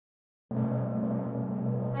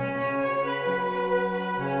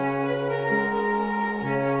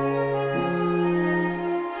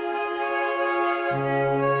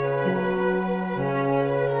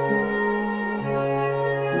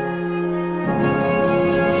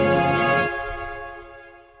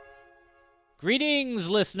Greetings,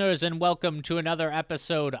 listeners, and welcome to another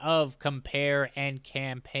episode of Compare and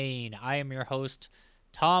Campaign. I am your host,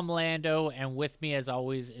 Tom Lando, and with me, as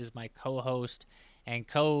always, is my co-host and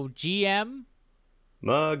co-GM,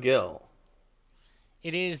 McGill.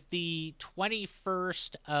 It is the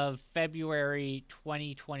 21st of February,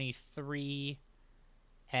 2023,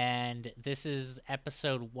 and this is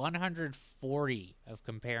episode 140 of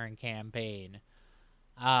Compare and Campaign.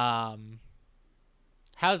 How's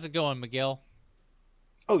it going, McGill?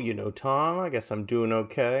 Oh, Tom, I guess I'm doing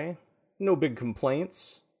okay. No big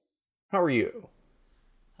complaints. How are you?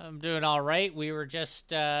 I'm doing all right. We were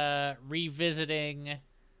just revisiting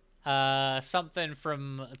something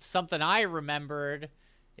I remembered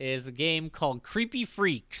is a game called Creepy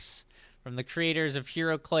Freaks from the creators of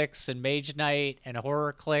HeroClix and Mage Knight and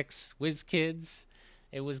HorrorClix, WizKids.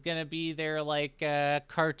 It was going to be their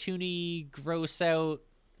cartoony, gross out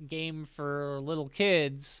game for little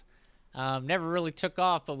kids. Never really took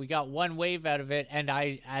off, but we got one wave out of it, and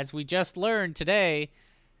as we just learned today,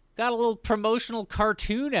 got a little promotional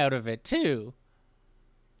cartoon out of it too.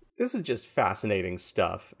 This is just fascinating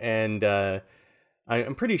stuff, and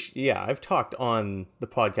I'm pretty I've talked on the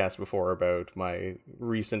podcast before about my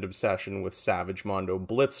recent obsession with Savage Mondo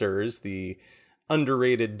Blitzers, the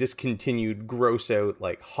underrated, discontinued, gross out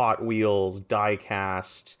Hot Wheels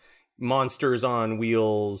die-cast Monsters on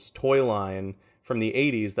Wheels toy line from the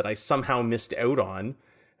 80s that I somehow missed out on,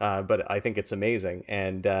 but I think it's amazing.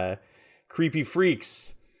 And Creepy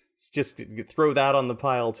Freaks, just throw that on the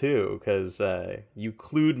pile too, because you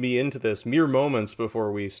clued me into this mere moments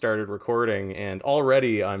before we started recording, and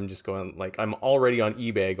already I'm just going, I'm already on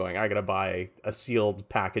eBay going, I gotta buy a sealed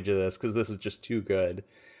package of this, because this is just too good.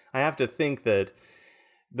 I have to think that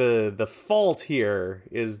the fault here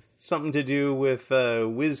is something to do with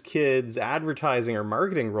WizKids advertising or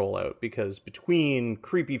marketing rollout, because between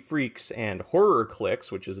Creepy Freaks and HorrorClix,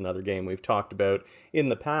 which is another game we've talked about in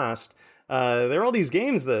the past, there are all these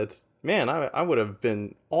games that, man, I would have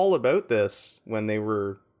been all about this when they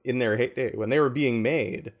were in their heyday, when they were being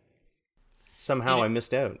made. Somehow I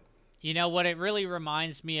missed out. You know, what it really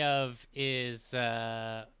reminds me of is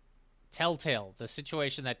Telltale, the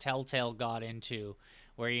situation that Telltale got into,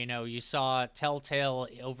 where, you saw Telltale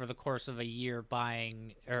over the course of a year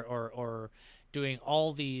buying or doing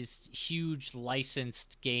all these huge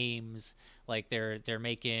licensed games. Like they're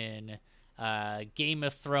making Game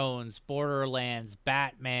of Thrones, Borderlands,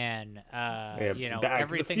 Batman, Back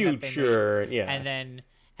everything to the Future, that they made.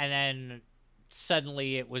 And then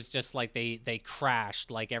suddenly it was just like they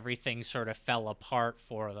crashed, like everything sort of fell apart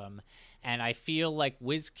for them. And I feel like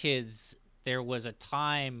WizKids, there was a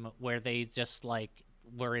time where they just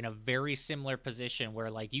were in a very similar position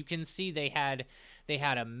where you can see they had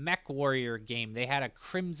a Mech Warrior game, they had a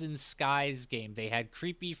Crimson Skies game, they had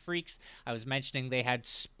Creepy Freaks. I was mentioning they had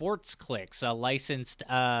SportsClix, a licensed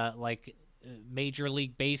Major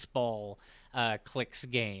League Baseball clicks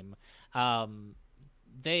game. There's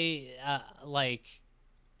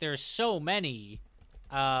so many,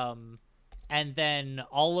 and then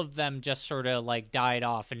all of them just sort of died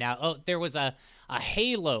off, and now there was a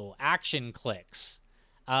Halo Action Clicks.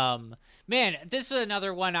 Man, this is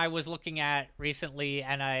another one I was looking at recently,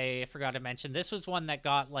 and I forgot to mention, this was one that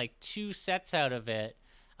got 2 sets out of it.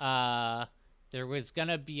 There was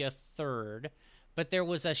gonna be a third, but there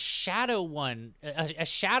was a Shadow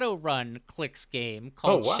Shadowrun clicks game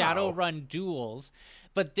called Shadowrun Duels.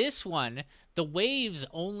 But this one, the waves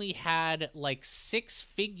only had 6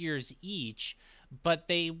 figures each, but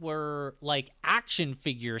they were action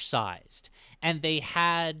figure sized, and they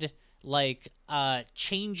had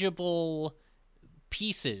changeable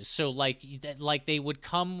pieces. So they would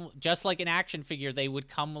come just like an action figure. They would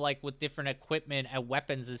come with different equipment and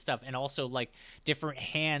weapons and stuff, and also different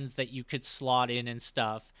hands that you could slot in and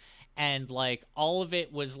stuff. And all of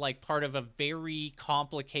it was part of a very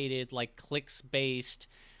complicated clicks based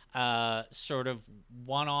sort of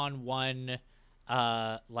one-on-one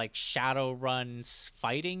Shadowrun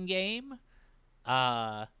fighting game.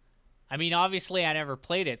 I mean, obviously I never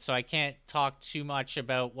played it, so I can't talk too much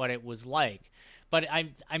about what it was like. But I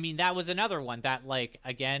mean, that was another one that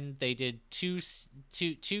again, they did two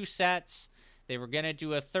sets. They were going to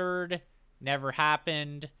do a third, never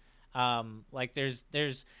happened.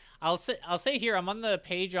 There's I'll say here, I'm on the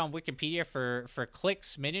page on Wikipedia for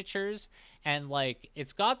Clicks Miniatures, and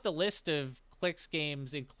it's got the list of Clicks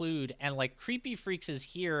games include, and Creepy Freaks is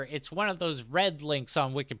here. It's one of those red links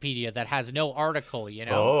on Wikipedia that has no article,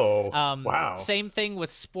 wow. Same thing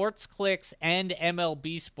with SportsClix and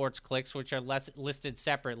MLB SportsClix, which are listed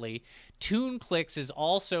separately. ToonClix is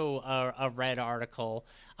also a red article,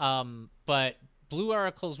 but blue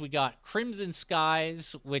articles, we got Crimson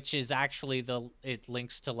Skies, which is actually it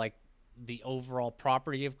links to like the overall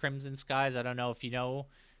property of Crimson Skies. I don't know if you know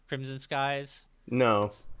Crimson Skies.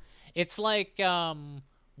 No. It's like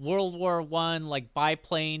World War One, like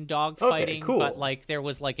biplane dogfighting, Okay, cool. but like there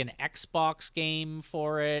was like an Xbox game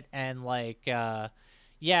for it, and like yeah,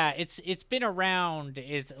 it's been around.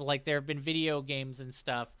 It's like there have been video games and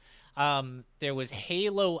stuff. There was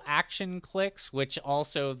Halo Action Clicks, which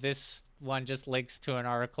also this one just links to an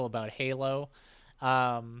article about Halo.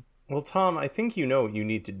 Well, Tom, I think you know what you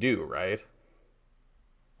need to do, right?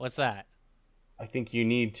 What's that? I think you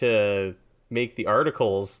need to make the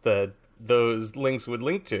articles that those links would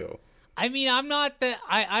link to. I mean, I'm not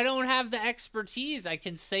I don't have the expertise. I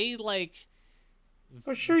can say like.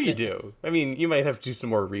 Oh, sure you do. I mean, you might have to do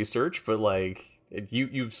some more research, but like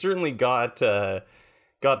you've certainly got the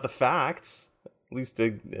facts, at least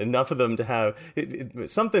enough of them to have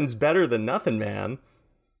something's better than nothing, man.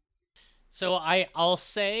 So I'll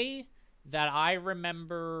say that I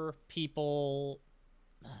remember people.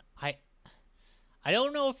 I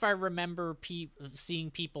don't know if I remember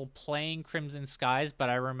seeing people playing Crimson Skies, but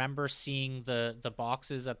I remember seeing the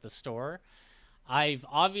boxes at the store. I've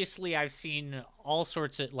seen all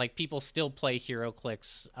sorts of, like, people still play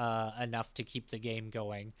HeroClix enough to keep the game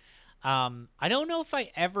going. I don't know if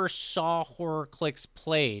I ever saw HorrorClix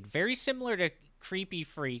played. Very similar to Creepy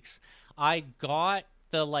Freaks, I got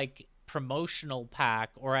the like promotional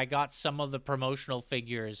pack, or I got some of the promotional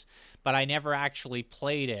figures, but I never actually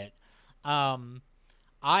played it.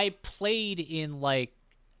 I played in like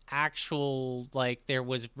actual, like, there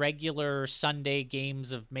was regular Sunday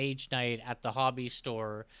games of Mage Knight at the hobby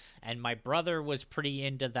store, and my brother was pretty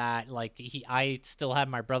into that. Like, I still have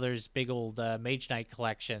my brother's big old Mage Knight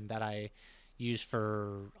collection that I use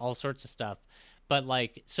for all sorts of stuff. But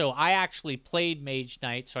like, so I actually played Mage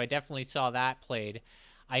Knight, so I definitely saw that played.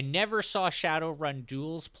 I never saw Shadowrun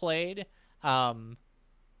Duels played. But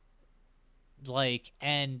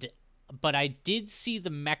I did see the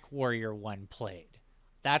Mech Warrior one played.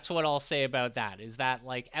 That's what I'll say about that, is that,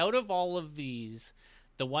 like, out of all of these,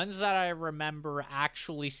 the ones that I remember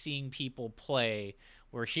actually seeing people play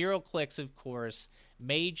were HeroClix, of course,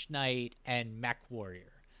 Mage Knight, and Mech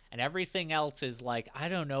Warrior. And everything else is, like, I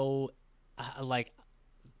don't know, like,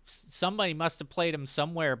 somebody must have played them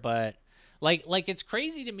somewhere, but, like it's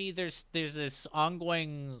crazy to me there's this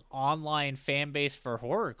ongoing online fan base for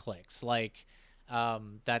HorrorClix, like,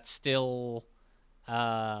 that's still,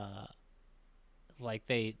 like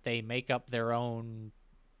they make up their own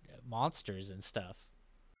monsters and stuff.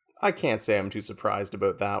 I can't say I'm too surprised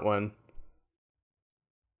about that one.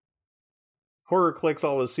 HorrorClix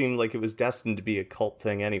always seemed like it was destined to be a cult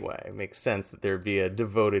thing anyway. It makes sense that there'd be a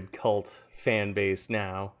devoted cult fan base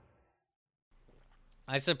now.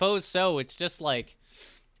 I suppose so. It's just like,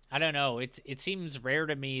 I don't know. It seems rare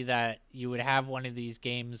to me that you would have one of these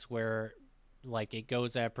games where, like, it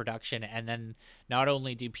goes out of production, and then not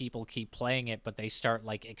only do people keep playing it, but they start,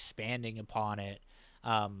 like, expanding upon it.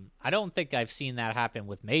 I don't think I've seen that happen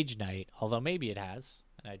with Mage Knight, although maybe it has,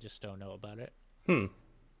 and I just don't know about it.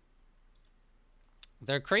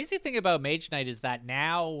 The crazy thing about Mage Knight is that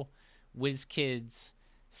now WizKids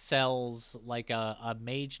sells, like, a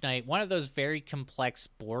Mage Knight, one of those very complex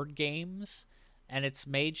board games, and it's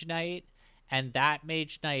Mage Knight. And that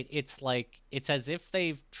Mage Knight, it's like, it's as if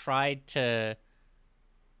they've tried to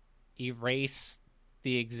erase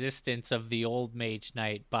the existence of the old Mage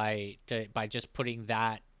Knight by just putting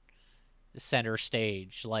that center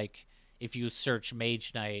stage. Like, if you search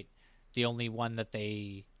Mage Knight, the only one that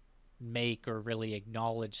they make or really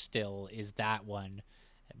acknowledge still is that one.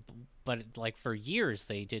 But, like, for years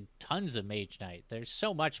they did tons of Mage Knight. There's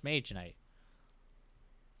so much Mage Knight.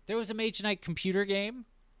 There was a Mage Knight computer game.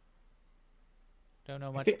 Don't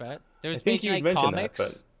know much about it. There's Mage Knight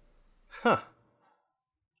comics. That,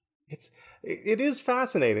 but it is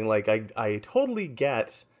fascinating. Like, I totally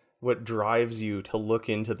get what drives you to look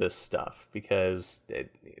into this stuff, because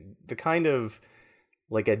the kind of,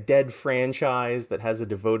 like, a dead franchise that has a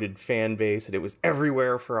devoted fan base, and it was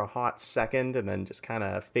everywhere for a hot second and then just kind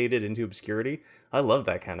of faded into obscurity. I love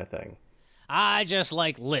that kind of thing. I just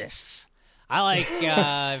like lists. I like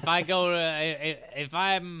if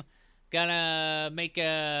I'm gonna make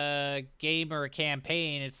a game or a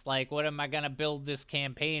campaign, it's like, what am I gonna build this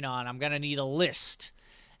campaign on? I'm gonna need a list,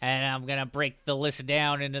 and I'm gonna break the list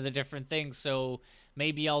down into the different things. So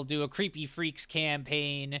maybe I'll do a Creepy Freaks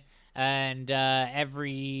campaign, and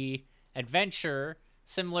every adventure,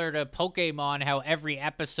 similar to Pokemon, how every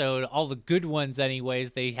episode, all the good ones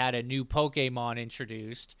anyways, they had a new Pokemon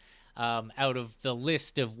introduced out of the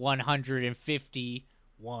list of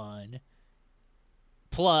 151.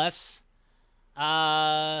 Plus,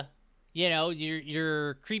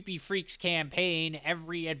 your Creepy Freaks campaign,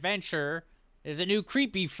 every adventure is a new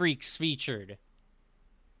Creepy Freaks featured.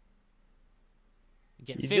 You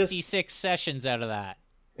get 56 sessions out of that,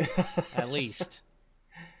 at least.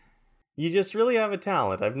 You just really have a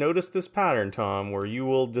talent. I've noticed this pattern, Tom, where you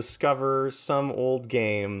will discover some old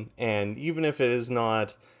game, and even if it is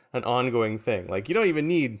not an ongoing thing, like you don't even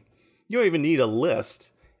need a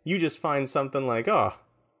list. You just find something like,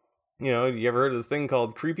 you ever heard of this thing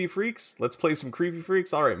called Creepy Freaks? Let's play some Creepy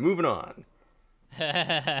Freaks. All right, moving on.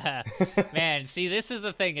 Man, see, this is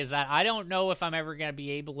the thing, is that I don't know if I'm ever going to be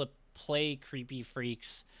able to play Creepy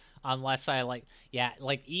Freaks unless I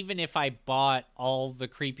even if I bought all the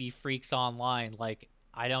Creepy Freaks online, like,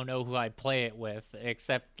 I don't know who I'd play it with,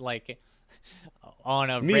 except, like, on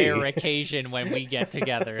a rare occasion when we get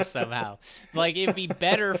together somehow. Like, it'd be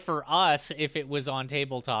better for us if it was on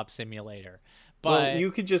Tabletop Simulator. But well,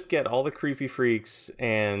 you could just get all the Creepy Freaks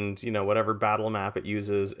and, whatever battle map it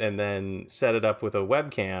uses, and then set it up with a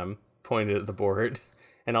webcam pointed at the board,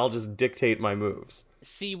 and I'll just dictate my moves.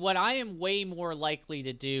 See, what I am way more likely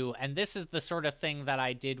to do, and this is the sort of thing that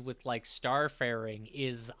I did with, like, Starfaring,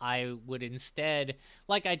 is I would instead,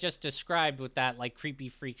 like I just described with that, like, Creepy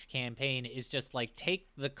Freaks campaign, is just, like, take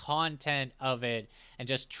the content of it and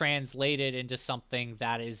just translate it into something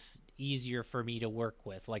that is easier for me to work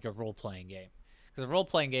with, like a role-playing game. Because a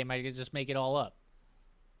role-playing game, I could just make it all up.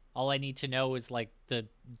 All I need to know is, like, the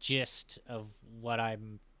gist of what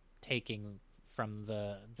I'm taking from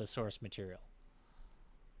the source material.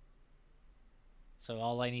 So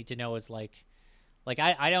all I need to know is, like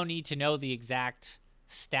I don't need to know the exact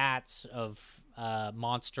stats of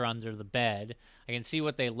Monster Under the Bed. I can see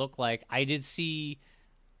what they look like. I did see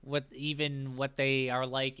what they are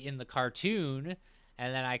like in the cartoon,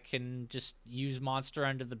 and then I can just use Monster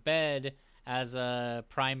Under the Bed as a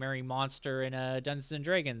primary monster in a Dungeons &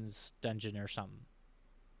 Dragons dungeon or something.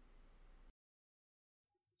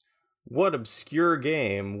 What obscure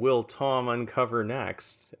game will Tom uncover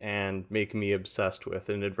next and make me obsessed with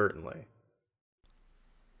inadvertently?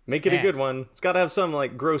 Make it a good one. It's got to have some,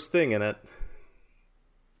 like, gross thing in it.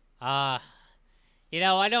 I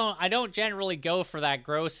don't generally go for that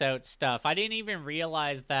gross out stuff. I didn't even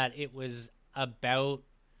realize that it was about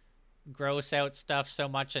gross out stuff so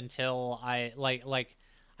much until I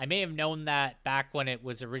I may have known that back when it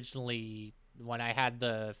was originally, when I had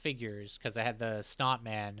the figures, because I had the Snot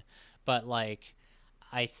Man. But, like,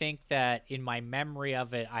 I think that in my memory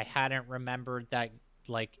of it, I hadn't remembered that,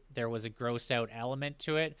 like, there was a gross out element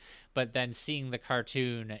to it. But then seeing the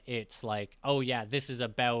cartoon, it's like, oh yeah, this is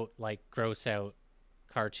about, like, gross out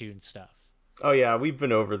cartoon stuff. Oh yeah, we've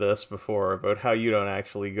been over this before about how you don't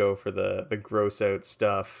actually go for the gross out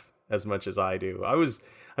stuff as much as I do. I was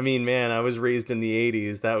raised in the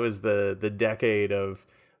 80s. That was the decade of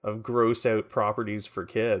gross out properties for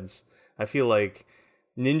kids. I feel like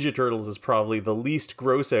Ninja Turtles is probably the least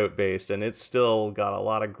gross out based, and it's still got a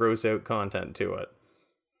lot of gross out content to it.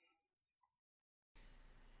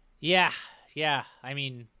 Yeah. I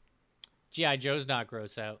mean, G.I. Joe's not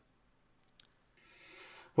gross out.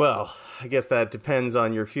 Well, I guess that depends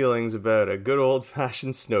on your feelings about a good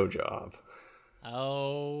old-fashioned snow job.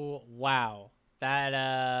 Oh, wow.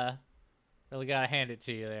 That, really gotta hand it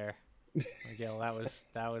to you there, Miguel. That was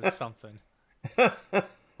something.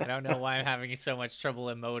 I don't know why I'm having so much trouble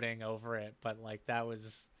emoting over it, but, like, that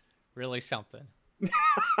was really something.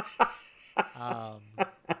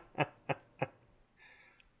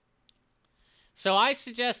 So I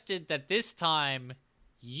suggested that this time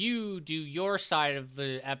you do your side of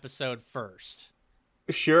the episode first.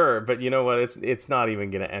 Sure, but you know what? It's not even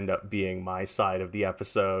going to end up being my side of the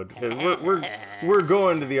episode. We're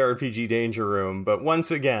going to the RPG Danger Room, but once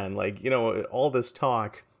again, like, all this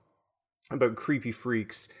talk about Creepy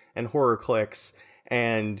Freaks and HorrorClix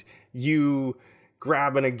and you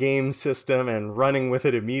grabbing a game system and running with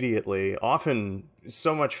it immediately, often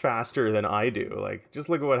so much faster than I do. Like, just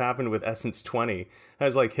look at what happened with Essence 20. I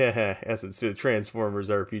was like, Essence to Transformers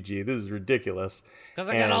RPG. This is ridiculous. Because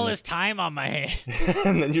I got all this time on my hands.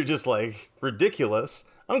 And then you're just like, ridiculous.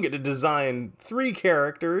 I'm going to design 3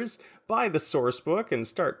 characters, buy the source book, and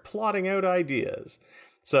start plotting out ideas.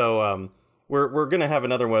 So, we're going to have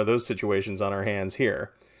another one of those situations on our hands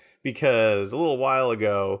here. Because a little while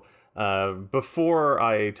ago, before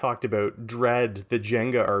I talked about Dread, the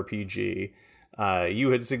Jenga RPG, you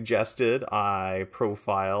had suggested I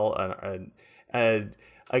profile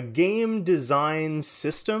a game design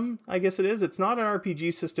system, I guess it is. It's not an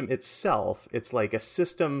RPG system itself. It's like a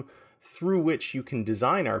system through which you can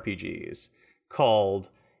design RPGs called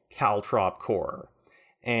Caltrop Core.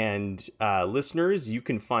 And listeners, you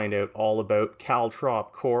can find out all about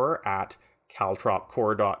Caltrop Core at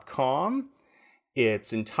caltropcore.com.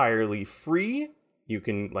 It's entirely free. You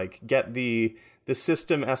can get the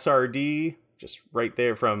system SRD just right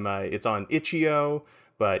there from it's on itch.io,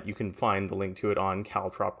 but you can find the link to it on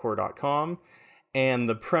caltropcore.com. And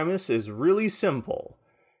the premise is really simple.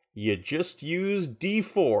 You just use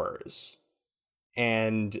D4s.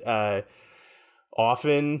 And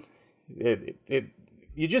often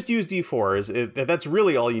you just use D4s. That's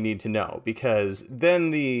really all you need to know, because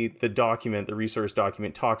then the resource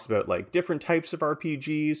document talks about different types of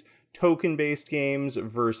RPGs, token-based games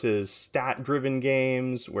versus stat-driven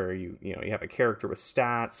games where you have a character with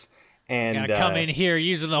stats. And you're gonna come in here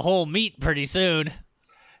using the whole meat pretty soon.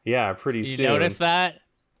 Yeah, pretty soon. You notice that?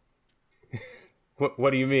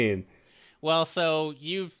 What do you mean? Well, so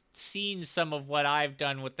you've seen some of what I've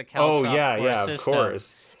done with the Caltrop Core system. Of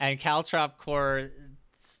course. And Caltrop Core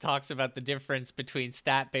talks about the difference between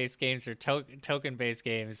stat-based games or token-based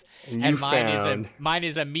games. And mine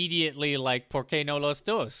is immediately ¿por qué no los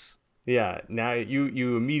dos? Yeah, now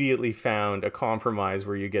you immediately found a compromise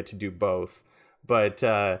where you get to do both. But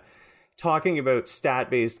talking about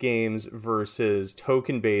stat-based games versus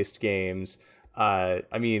token-based games,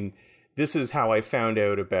 this is how I found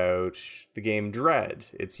out about the game Dread.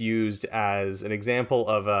 It's used as an example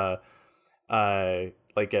of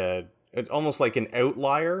almost like an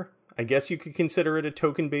outlier. I guess you could consider it a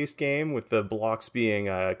token-based game, with the blocks being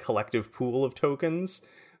a collective pool of tokens.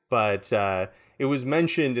 But it was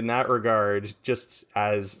mentioned in that regard just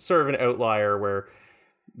as sort of an outlier, where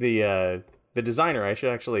the designer, I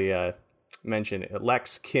should actually mention,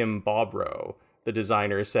 Lex Kim Bobrow, the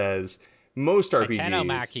designer, says most RPGs...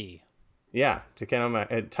 Titanomachy. Yeah,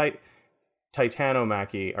 Titanomachy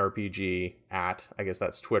RPG at, I guess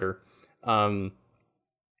that's Twitter.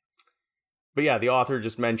 But yeah, the author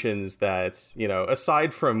just mentions that,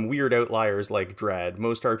 aside from weird outliers like Dread,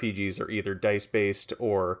 most RPGs are either dice-based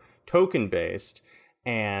or token-based.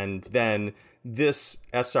 And then this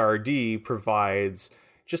SRD provides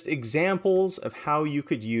just examples of how you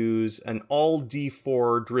could use an all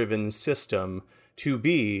D4-driven system to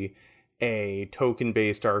be a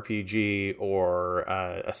token-based RPG or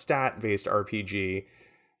a stat-based RPG.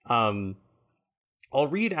 I'll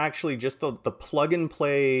read actually just the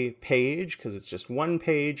plug-and-play page, because it's just one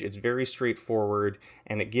page. It's very straightforward,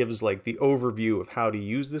 and it gives the overview of how to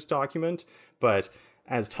use this document. But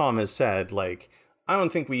as Tom has said, I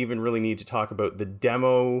don't think we even really need to talk about the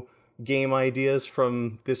demo game ideas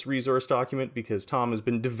from this resource document, because Tom has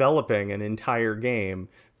been developing an entire game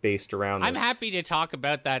based around this. I'm happy to talk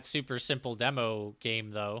about that super simple demo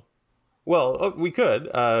game, though. Well, we could,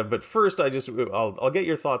 but first I'll get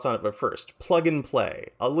your thoughts on it. But first, plug and play,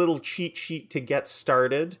 a little cheat sheet to get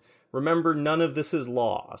started. Remember, none of this is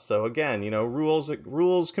law. So again,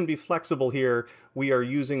 rules can be flexible here. We are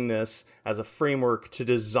using this as a framework to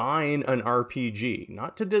design an RPG,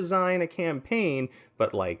 not to design a campaign,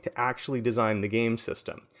 but to actually design the game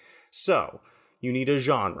system. So you need a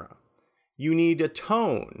genre. You need a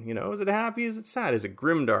tone. Is it happy? Is it sad? Is it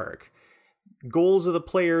grimdark? Goals of the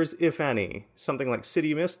players, if any. Something like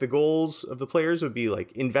City of Mist, the goals of the players would be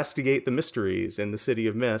investigate the mysteries in the City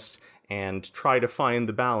of Mist and try to find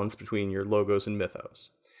the balance between your logos and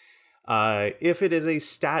mythos. If it is a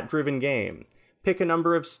stat-driven game, pick a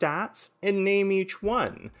number of stats and name each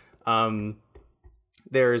one.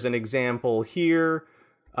 There's an example here.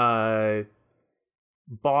 Body,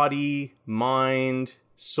 mind,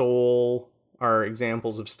 soul are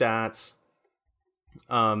examples of stats.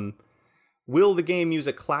 Will the game use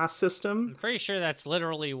a class system? I'm pretty sure that's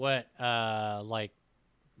literally what BESM,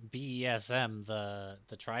 the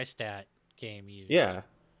Tristat game, used. Yeah.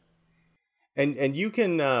 And you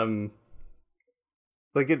can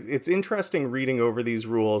it's interesting reading over these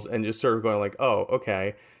rules and just sort of going oh,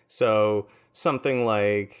 okay. So something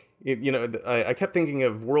I kept thinking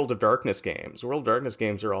of World of Darkness games. World of Darkness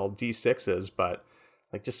games are all D6s, but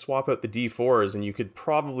just swap out the D4s and you could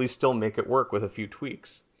probably still make it work with a few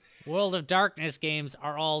tweaks. World of Darkness games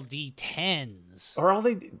are all D10s.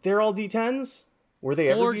 They're all D10s? Were they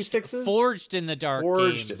ever D6s? Forged in the Dark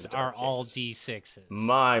games are all D6s.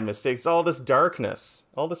 My mistake. It's all this darkness.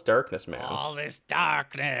 All this darkness, man. All this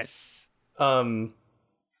darkness. But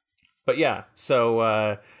yeah,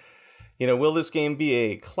 so, will this game be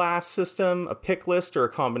a class system, a pick list, or a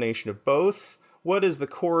combination of both? What is the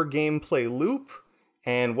core gameplay loop?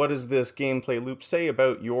 And what does this gameplay loop say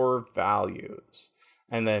about your values?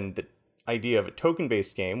 And then the idea of a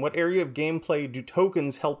token-based game. What area of gameplay do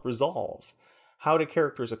tokens help resolve? How do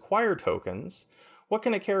characters acquire tokens? What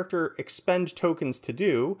can a character expend tokens to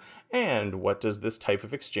do? And what does this type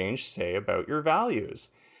of exchange say about your values?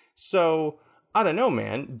 So, I don't know,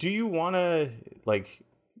 man. Do you want to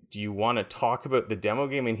talk about the demo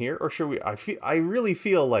game in here, or should we? I really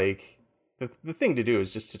feel like the thing to do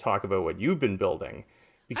is just to talk about what you've been building,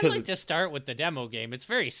 because I'd like to start with the demo game. It's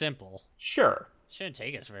very simple. Sure. Shouldn't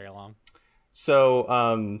take us very long.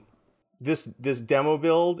 So, this demo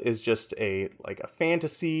build is just a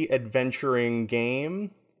fantasy adventuring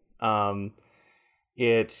game.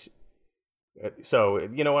 So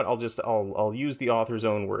you know what? I'll use the author's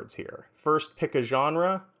own words here. First, pick a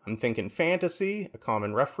genre. I'm thinking fantasy, a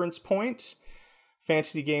common reference point.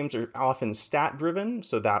 Fantasy games are often stat driven,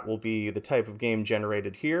 so that will be the type of game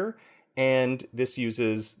generated here. And this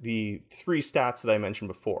uses the 3 stats that I mentioned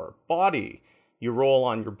before. Body. You roll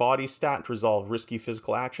on your body stat to resolve risky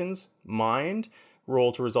physical actions. Mind.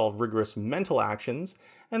 Roll to resolve rigorous mental actions.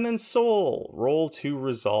 And then soul. Roll to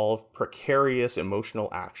resolve precarious emotional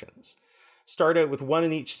actions. Start out with 1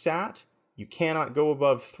 in each stat. You cannot go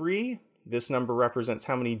above 3. This number represents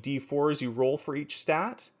how many d4s you roll for each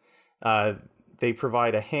stat. They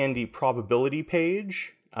provide a handy probability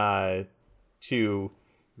page to...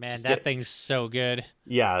 Man, that thing's so good.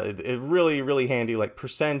 Yeah, it really, really handy. Like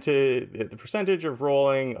the percentage of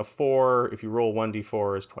rolling a 4, if you roll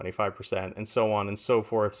 1d4 is 25%, and so on and so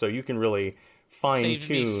forth. So you can really fine-tune. Saved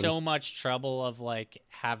me so much trouble of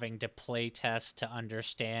having to play test to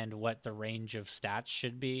understand what the range of stats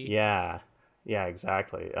should be. Yeah,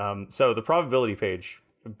 exactly. So the probability page,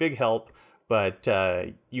 a big help, but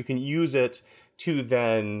you can use it to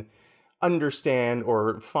then understand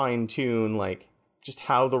or fine-tune just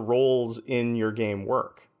how the roles in your game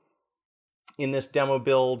work. In this demo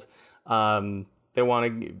build, they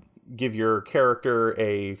want to give your character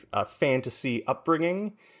a fantasy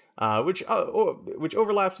upbringing, which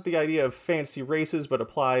overlaps with the idea of fantasy races, but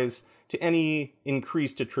applies to any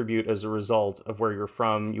increased attribute as a result of where you're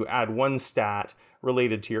from. You add 1 stat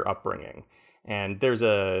related to your upbringing. And there's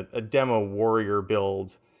a demo warrior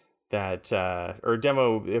build that,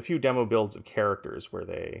 a few demo builds of characters where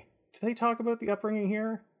do they talk about the upbringing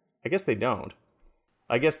here? I guess they don't.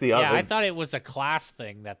 I guess I thought it was a class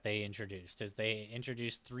thing that they introduced, as they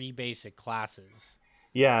introduced 3 basic classes.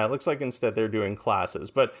 Yeah, it looks like instead they're doing classes,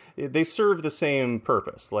 but they serve the same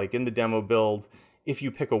purpose. Like in the demo build, if you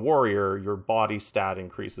pick a warrior, your body stat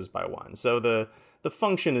increases by 1. So the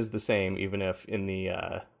function is the same, even if in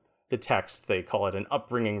the text they call it an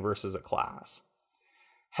upbringing versus a class.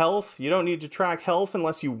 Health, you don't need to track health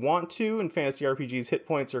unless you want to. In fantasy RPGs, hit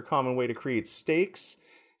points are a common way to create stakes.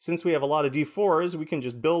 Since we have a lot of d4s, we can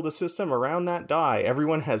just build a system around that die.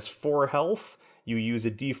 Everyone has 4 health. You use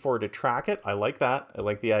a d4 to track it. I like that. I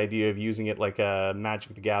like the idea of using it like a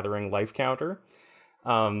Magic the Gathering life counter.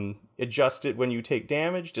 Adjust it when you take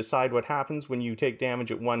damage. Decide what happens when you take damage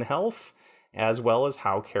at 1 health, as well as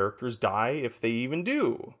how characters die, if they even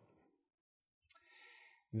do.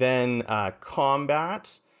 Then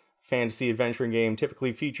combat. Fantasy adventuring game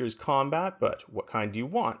typically features combat, but what kind do you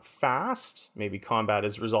want? Fast. Maybe combat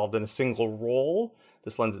is resolved in a single roll.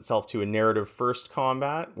 This lends itself to a narrative first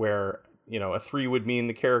combat where, a 3 would mean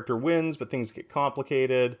the character wins, but things get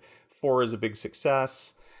complicated. 4 is a big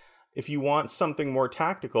success. If you want something more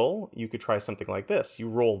tactical, you could try something like this. You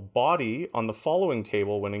roll body on the following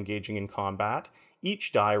table when engaging in combat.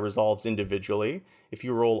 Each die resolves individually. If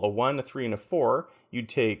you roll a 1, a 3, and a 4, you'd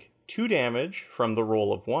take 2 damage from the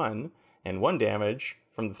roll of 1, and 1 damage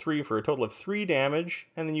from the 3 for a total of 3 damage,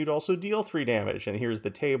 and then you'd also deal 3 damage. And here's the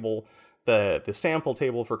table, the sample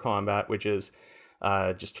table for combat, which is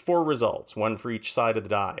just 4 results, 1 for each side of the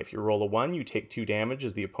die. If you roll a 1, you take 2 damage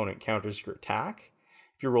as the opponent counters your attack.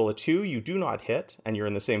 If you roll a 2, you do not hit, and you're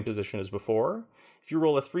in the same position as before. If you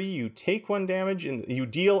roll a 3, you take 1 damage, you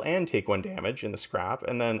deal and take 1 damage in the scrap,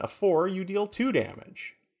 and then a 4, you deal 2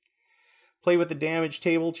 damage. Play with the damage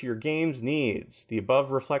table to your game's needs. The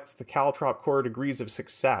above reflects the Caltrop core degrees of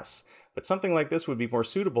success, but something like this would be more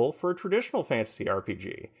suitable for a traditional fantasy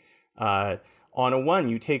RPG. On a 1,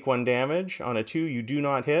 you take 1 damage. On a 2, you do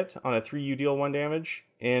not hit. On a 3, you deal 1 damage.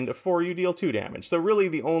 And a 4, you deal 2 damage. So really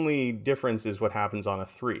the only difference is what happens on a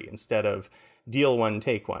 3. Instead of deal 1,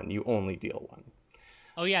 take 1, you only deal 1.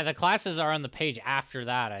 Oh yeah, the classes are on the page after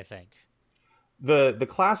that, I think. The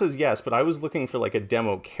classes, yes, but I was looking for a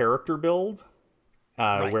demo character build,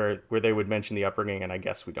 right, where they would mention the upbringing, and I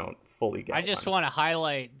guess we don't fully get. I just want to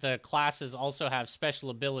highlight the classes also have special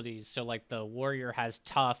abilities. So the warrior has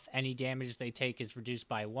tough. Any damage they take is reduced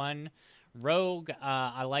by 1. Rogue,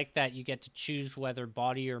 I like that you get to choose whether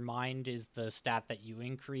body or mind is the stat that you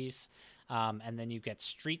increase. And then you get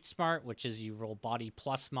Street Smart, which is you roll body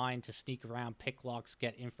plus mind to sneak around, pick locks,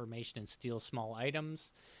 get information, and steal small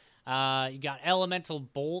items. You got Elemental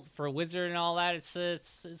Bolt for a wizard and all that.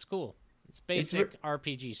 It's cool. It's basic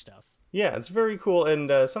RPG stuff. Yeah, it's very cool.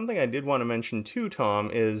 And something I did want to mention too, Tom,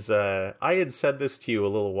 is I had said this to you a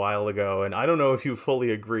little while ago, and I don't know if you fully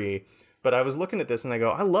agree, but I was looking at this and I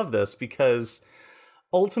go, I love this because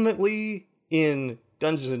ultimately in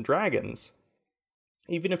Dungeons and Dragons,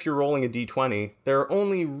 even if you're rolling a d20, there are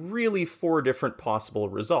only really 4 different possible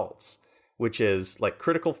results, which is like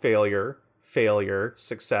critical failure, failure,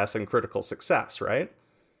 success, and critical success, right?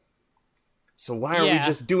 So why are we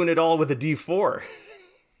just doing it all with a d4?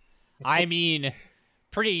 I mean,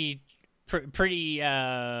 pretty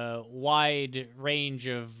wide range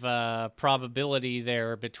of probability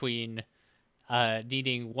there between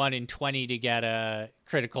needing 1 in 20 to get a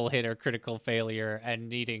critical hit or critical failure and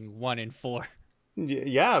needing 1 in 4.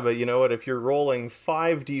 Yeah, but you know what? If you're rolling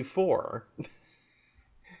 5d4,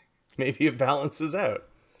 maybe it balances out.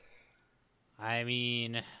 I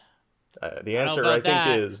mean, the answer I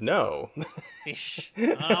think is no. I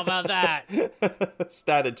don't know about that.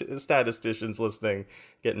 Statisticians listening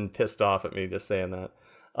getting pissed off at me just saying that.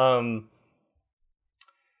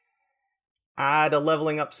 Add a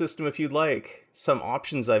leveling up system if you'd like. Some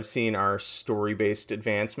options I've seen are story-based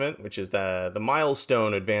advancement, which is the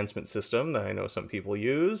milestone advancement system that I know some people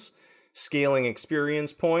use. Scaling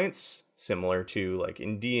experience points, similar to like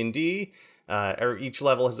in D&D. Each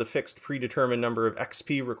level has a fixed predetermined number of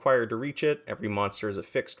XP required to reach it. Every monster has a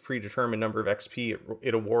fixed predetermined number of XP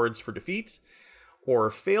it awards for defeat.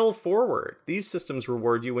 Or fail forward. These systems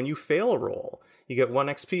reward you when you fail a roll. You get 1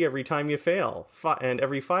 XP every time you fail, and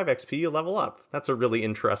every 5 XP you level up. That's a really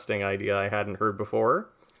interesting idea I hadn't heard before.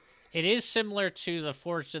 It is similar to the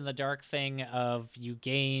Forged in the Dark thing of you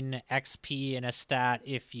gain XP in a stat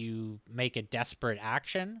if you make a desperate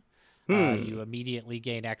action. You immediately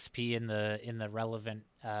gain XP in the relevant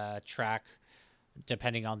track,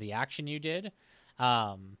 depending on the action you did.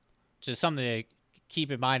 Just something to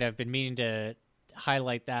keep in mind. I've been meaning to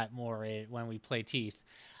highlight that more when we play Teeth.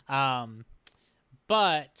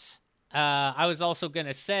 But I was also going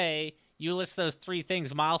to say, you list those 3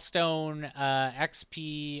 things, milestone,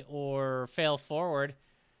 XP, or fail forward.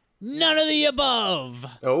 None of the above.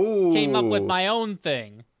 Oh. Came up with my own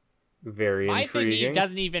thing. Very intriguing. My thing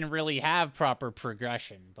doesn't even really have proper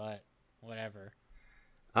progression, but whatever.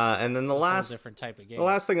 And then the last different type of game. The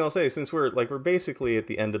last thing I'll say, since we're basically at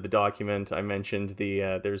the end of the document, I mentioned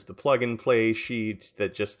there's the plug and play sheet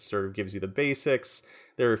that just sort of gives you the basics.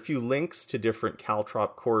 There are a few links to different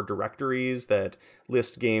Caltrop core directories that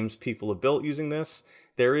list games people have built using this.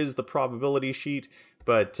 There is the probability sheet,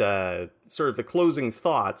 but sort of the closing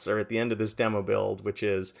thoughts are at the end of this demo build, which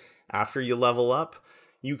is after you level up,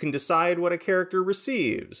 you can decide what a character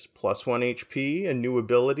receives. +1 HP, a new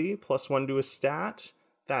ability, +1 to a stat.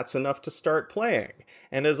 That's enough to start playing.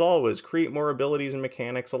 And as always, create more abilities and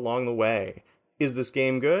mechanics along the way. Is this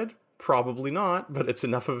game good? Probably not, but it's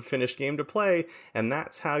enough of a finished game to play, and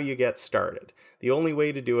that's how you get started. The only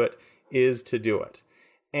way to do it is to do it.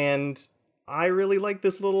 And I really like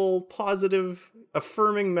this little positive,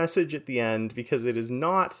 affirming message at the end because it is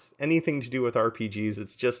not anything to do with RPGs.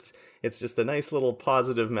 It's just a nice little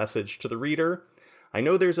positive message to the reader. I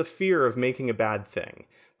know there's a fear of making a bad thing,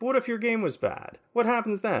 but what if your game was bad? What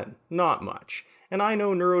happens then? Not much. And I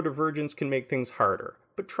know neurodivergence can make things harder,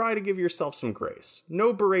 but try to give yourself some grace.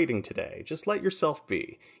 No berating today, just let yourself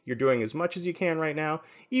be. You're doing as much as you can right now.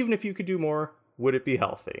 Even if you could do more, would it be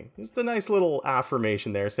healthy? Just a nice little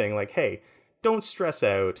affirmation there saying like, hey, don't stress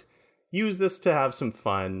out. Use this to have some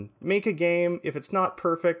fun. Make a game. If it's not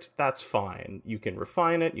perfect, that's fine. You can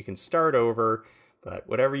refine it. You can start over. But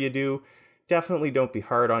whatever you do, definitely don't be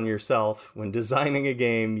hard on yourself when designing a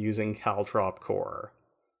game using Caltrop Core.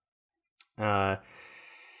 And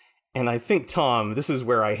I think, Tom, this is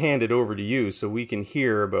where I hand it over to you so we can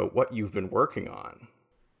hear about what you've been working on.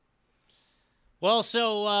 Well,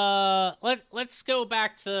 so let's go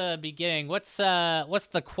back to the beginning. What's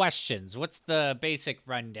the questions? What's the basic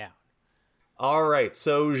rundown? All right,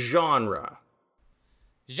 so genre,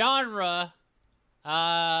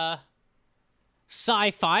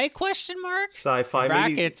 sci-fi question mark? Sci-fi.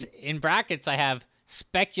 In brackets, I have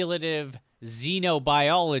speculative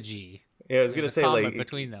xenobiology. Yeah, I was going to say, like,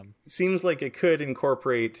 between them. Seems like it could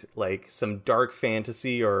incorporate, like, some dark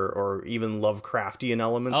fantasy or even Lovecraftian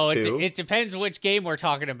elements, too. It depends which game we're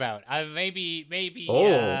talking about. Maybe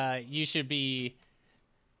you should be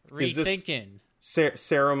rethinking. Is this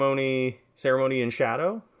Ceremony in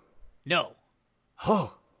Shadow? No.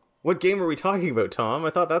 Oh, what game are we talking about, Tom? I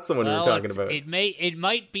thought that's the one we were talking about. It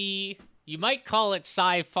might be, You might call it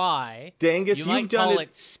sci-fi. Dangus, you you've might done call it.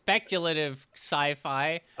 it speculative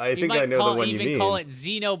sci-fi. I think I know the one you mean. Even call it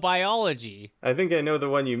xenobiology. I think I know the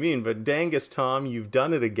one you mean, but Dangus, Tom, you've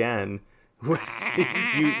done it again.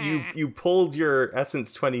 you pulled your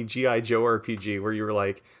Essence 20 G.I. Joe RPG where you were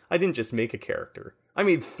like, I didn't just make a character. I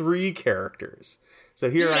made 3 characters. So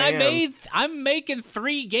here Dude, I am. I'm making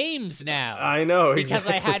 3 games now. I know, because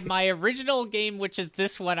exactly. I had my original game, which is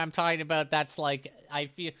this one I'm talking about. That's like, I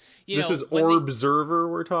feel, this is Orbserver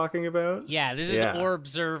we're talking about? Yeah, this is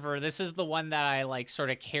Orbserver. This is the one that I like sort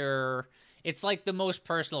of care. It's like the most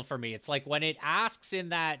personal for me. It's like when it asks in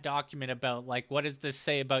that document about like, what does this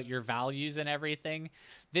say about your values and everything?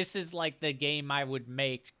 This is like the game I would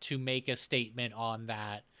make to make a statement on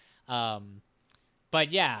that.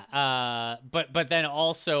 But yeah, but then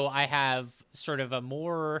also I have sort of a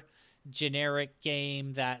more generic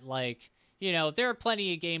game that like, you know, there are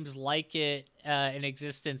plenty of games like it in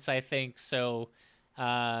existence, I think. So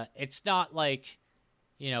it's not like,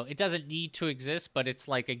 you know, it doesn't need to exist, but it's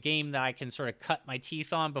like a game that I can sort of cut my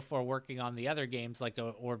teeth on before working on the other games like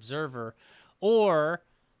Orbserver, or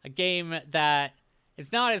a game that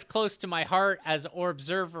is not as close to my heart as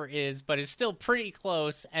Orbserver is, but is still pretty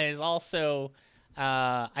close and is also...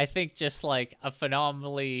 I think just like a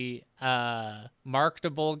phenomenally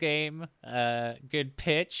marketable game, good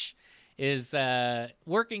pitch is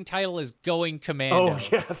working title is Going Commando. Oh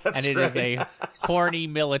yeah, that's and it right. is a horny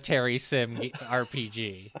military sim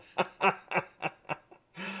RPG.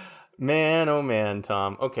 Man, oh man,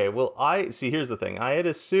 Tom. Okay, well, here's the thing. I had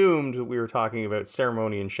assumed we were talking about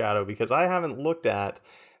Ceremony and Shadow because I haven't looked at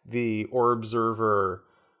the Orbserver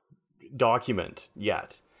document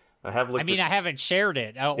yet. I haven't shared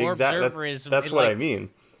it. Orbserver is... That's what I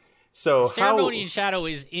mean. So Ceremony and Shadow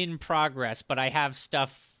is in progress, but I have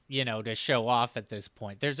stuff, you know, to show off at this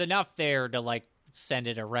point. There's enough there to, like, send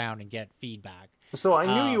it around and get feedback. So I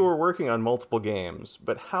knew you were working on multiple games,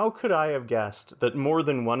 but how could I have guessed that more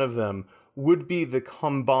than one of them would be the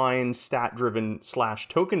combined stat-driven /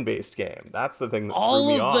 token-based game? That's the thing that threw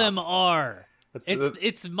me off. All of them are.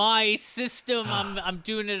 It's my system. I'm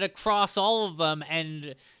doing it across all of them,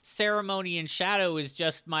 and Ceremony and Shadow is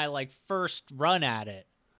just my like first run at it.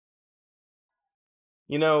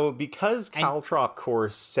 You know, because Caltrop Core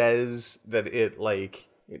says that it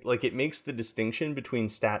makes the distinction between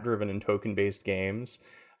stat-driven and token-based games.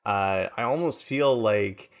 I almost feel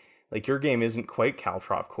like your game isn't quite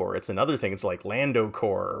Caltrop Core. It's another thing. It's like Lando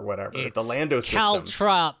Core or whatever. It's the Lando system.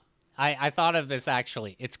 Caltrop. I thought of this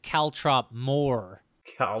actually. It's Caltrop More.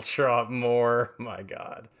 Caltrop More. My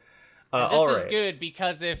God. This is good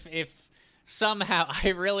because if somehow, I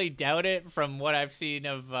really doubt it from what I've seen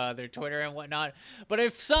of their Twitter and whatnot, but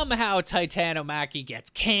if somehow Titanomachy gets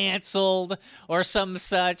canceled or some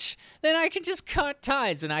such, then I can just cut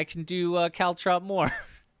ties and I can do Caltrop More.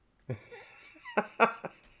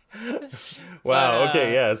 Wow.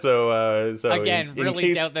 Okay. Yeah. So again,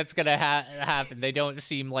 really doubt that's gonna happen. They don't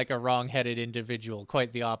seem like a wrong-headed individual.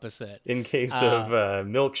 Quite the opposite. In case of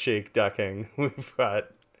milkshake ducking, we've got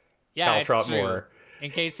Caltrop More.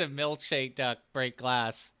 In case of milkshake duck, break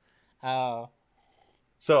glass. So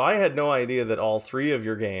I had no idea that all 3 of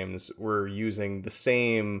your games were using the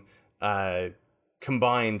same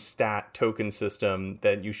combined stat token system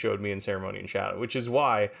that you showed me in Ceremony and Shadow, which is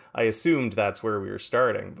why I assumed that's where we were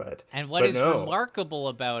starting. And what is remarkable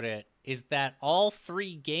about it is that all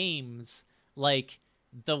 3 games, like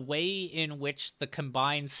the way in which the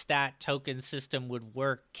combined stat token system would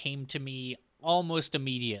work came to me almost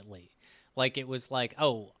immediately. Like it was like,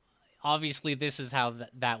 oh, obviously this is how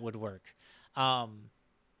that would work.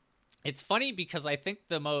 It's funny because I think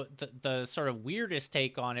the sort of weirdest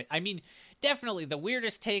take on it, I mean, definitely the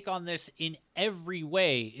weirdest take on this in every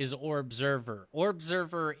way is Orbserver.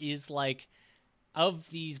 Orbserver is like, of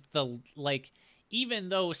these, even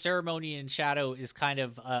though Ceremony and Shadow is kind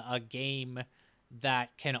of a game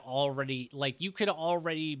that can already, like, you could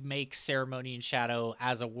already make Ceremony and Shadow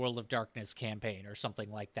as a World of Darkness campaign or something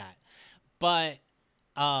like that. But,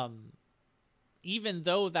 even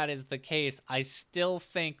though that is the case, I still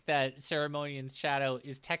think that Ceremony and Shadow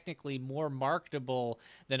is technically more marketable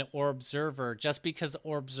than Orbserver, just because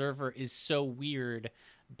Orbserver is so weird.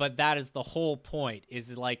 But that is the whole point,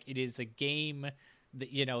 is like, it is a game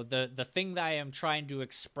that, you know, the thing that I am trying to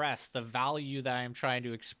express, the value that I am trying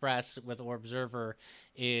to express with Orbserver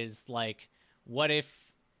is like, what if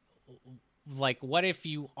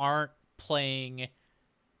you aren't playing,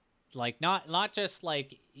 like, not just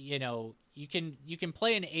like, you know, you can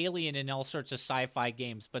play an alien in all sorts of sci-fi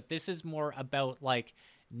games, but this is more about like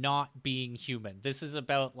not being human. This is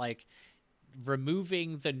about like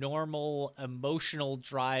removing the normal emotional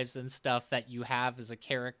drives and stuff that you have as a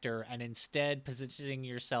character, and instead positioning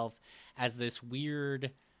yourself as this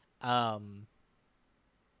weird,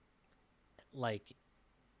 like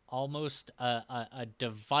almost a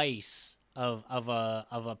device of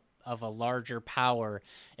a larger power.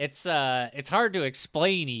 It's hard to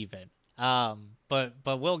explain even. But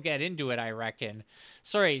we'll get into it, I reckon.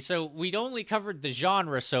 Sorry, so we'd only covered the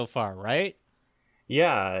genre so far, right?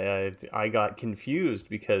 Yeah, I got confused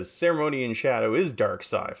because Ceremony and Shadow is dark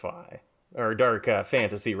sci-fi, or dark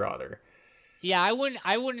fantasy rather. Yeah,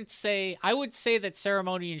 I would say that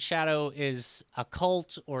Ceremony and Shadow is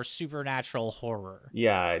occult or supernatural horror.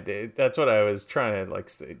 Yeah, that's what I was trying to like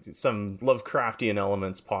say, some Lovecraftian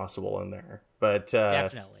elements possible in there.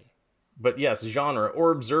 Definitely. But yes, genre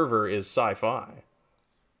or Observer is sci-fi.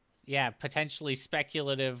 Yeah, potentially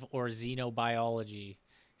speculative or xenobiology.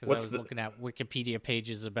 Because I was looking at Wikipedia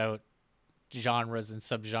pages about genres and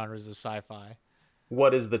subgenres of sci-fi.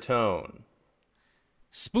 What is the tone?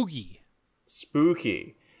 Spooky.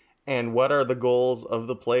 Spooky. And what are the goals of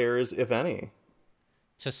the players, if any?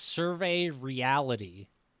 To survey reality.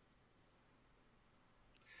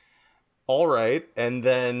 All right, and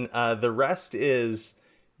then the rest is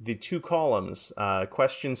the two columns,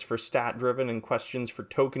 questions for stat-driven and questions for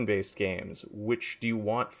token-based games. Which do you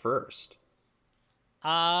want first?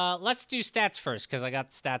 Let's do stats first, because I got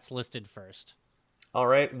stats listed first. All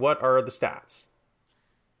right, what are the stats?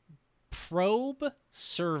 Probe,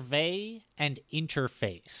 survey, and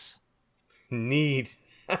interface. Neat.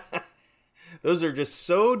 Those are just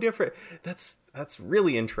so different. That's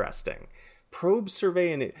really interesting. Probe,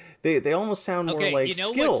 survey, and they almost sound more like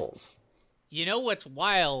skills. You know what's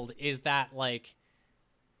wild is that like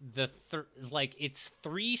it's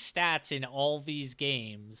 3 stats in all these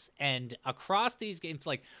games, and across these games,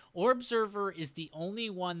 like Observer is the only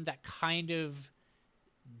one that kind of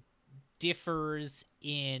differs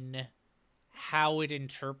in how it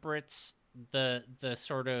interprets the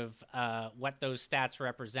sort of what those stats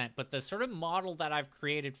represent. But the sort of model that I've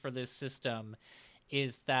created for this system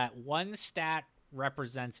is that one stat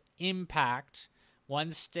represents impact,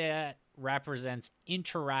 one stat represents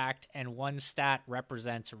interact, and one stat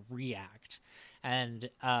represents react. And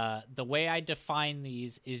the way I define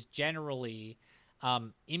these is generally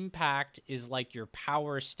impact is like your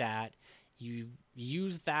power stat. You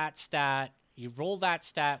use that stat, you roll that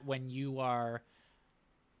stat when you are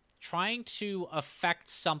trying to affect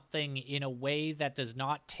something in a way that does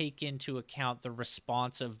not take into account the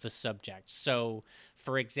response of the subject. So,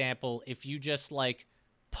 for example, if you just like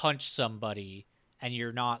punch somebody and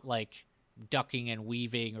you're not like ducking and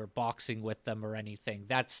weaving or boxing with them or anything,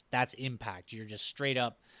 that's impact. You're just straight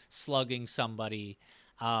up slugging somebody.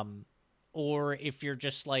 Or if you're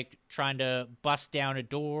just like trying to bust down a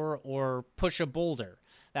door or push a boulder,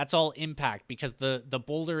 that's all impact, because the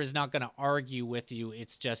boulder is not going to argue with you.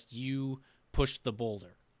 It's just you push the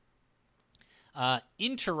boulder.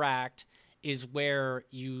 Interact is where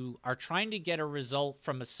you are trying to get a result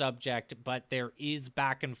from a subject, but there is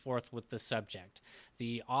back and forth with the subject.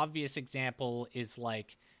 The obvious example is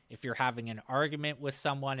like if you're having an argument with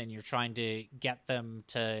someone and you're trying to get them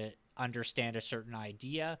to understand a certain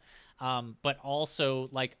idea, but also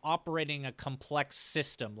like operating a complex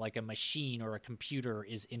system like a machine or a computer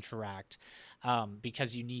is interact,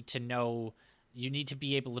 because you need to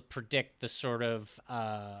be able to predict the sort of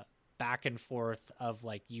back and forth of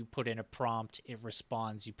like you put in a prompt, it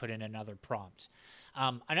responds, you put in another prompt.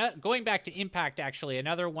 Going back to impact, actually,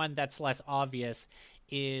 another one that's less obvious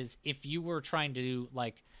is if you were trying to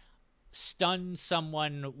like stun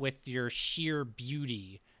someone with your sheer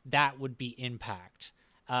beauty, that would be impact.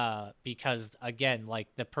 Because again, like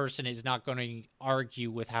the person is not going to argue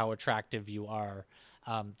with how attractive you are.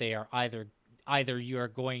 They are either you are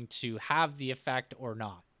going to have the effect or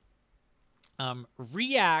not.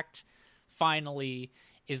 React, finally,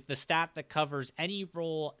 is the stat that covers any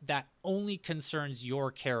role that only concerns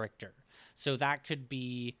your character. So that could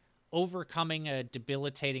be overcoming a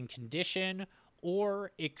debilitating condition,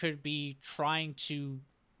 or it could be trying to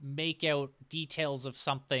make out details of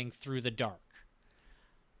something through the dark.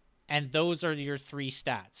 And those are your 3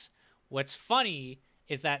 stats. What's funny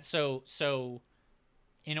is that so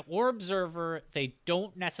in Observer, they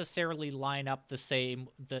don't necessarily line up the same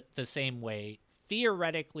way.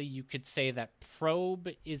 Theoretically, you could say that probe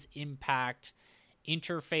is impact,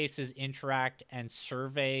 interface is interact, and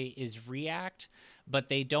survey is react, but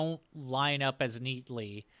they don't line up as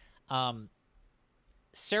neatly.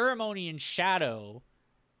 Ceremony and Shadow,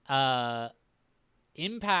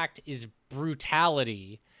 impact is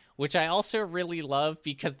brutality, which I also really love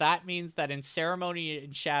because that means that in Ceremony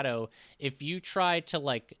and Shadow, if you try to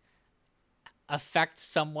like affect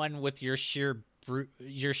someone with your sheer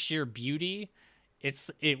beauty,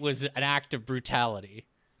 it was an act of brutality.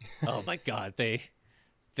 Oh my god, they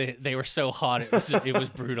were so hot. It was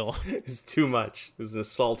brutal. It's too much. It was an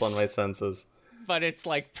assault on my senses. But it's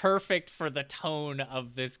like perfect for the tone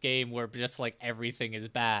of this game where just like everything is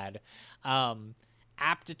bad.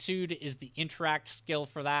 Aptitude is the interact skill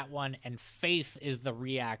for that one, and faith is the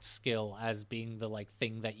react skill as being the like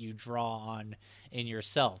thing that you draw on in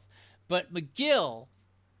yourself. But McGill,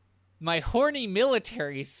 my horny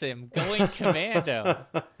military sim going commando,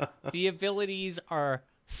 the abilities are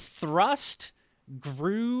thrust,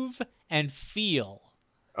 groove, and feel.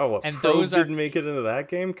 Oh, what, and Probe those didn't make it into that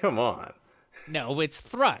game? Come on. No, it's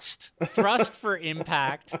thrust. Thrust for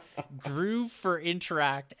impact, groove for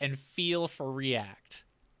interact, and feel for react.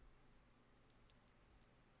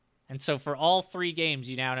 And so for all 3 games,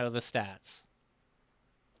 you now know the stats.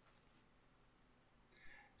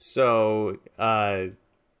 So,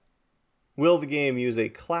 will the game use a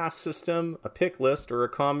class system, a pick list, or a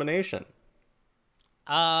combination?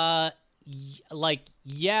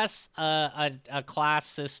 Yes, a class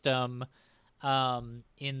system.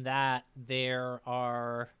 In that there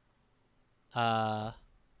are, well,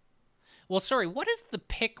 sorry, what is the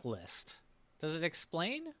pick list? Does it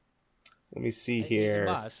explain? Let me see here.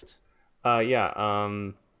 It must. Yeah,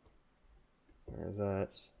 where is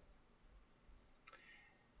that?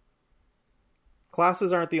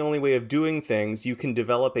 Classes aren't the only way of doing things. You can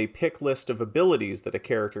develop a pick list of abilities that a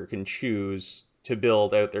character can choose to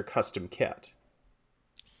build out their custom kit.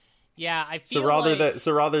 Yeah, I feel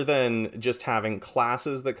so rather than just having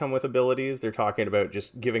classes that come with abilities, they're talking about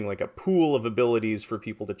just giving like a pool of abilities for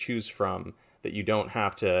people to choose from that you don't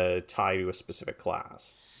have to tie to a specific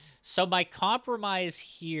class. So my compromise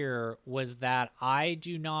here was that I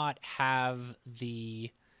do not have the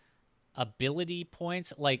ability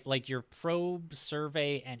points like your probe,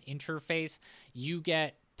 survey, and interface. You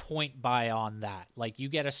get point buy on that. Like you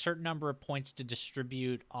get a certain number of points to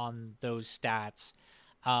distribute on those stats.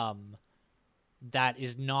 That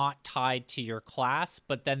is not tied to your class,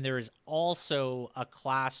 but then there is also a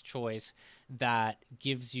class choice that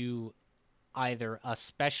gives you either a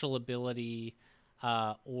special ability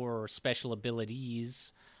or special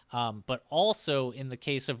abilities, but also in the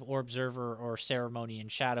case of Orbserver or Ceremony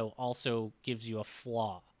and Shadow also gives you a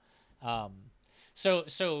flaw.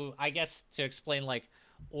 So I guess to explain, like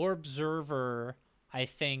Orbserver, I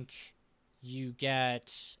think you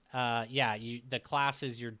get the class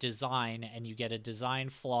is your design, and you get a design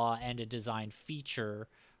flaw and a design feature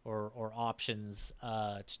or options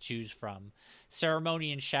to choose from.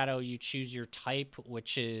 Ceremony and Shadow, you choose your type,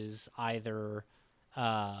 which is either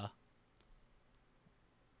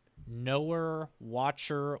knower,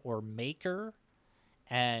 watcher, or maker,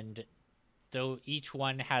 and though each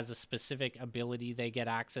one has a specific ability they get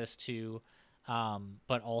access to,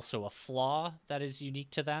 but also a flaw that is unique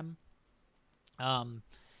to them.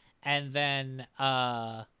 And then,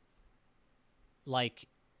 like,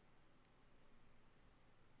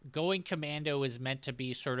 going commando is meant to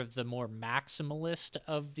be sort of the more maximalist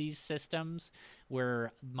of these systems,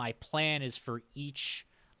 where my plan is for each,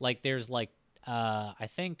 like, there's like, I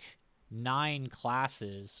think 9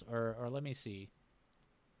 classes, or let me see.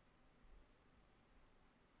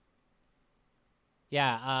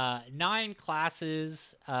 Yeah, 9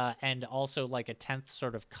 classes, and also like a 10th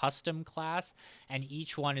sort of custom class, and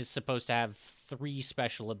each one is supposed to have 3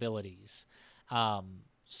 special abilities.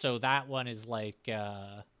 So that one is like,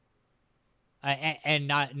 and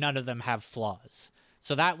none of them have flaws.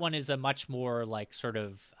 So that one is a much more like sort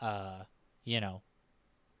of,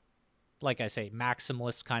 like I say,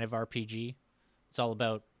 maximalist kind of RPG. It's all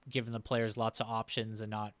about giving the players lots of options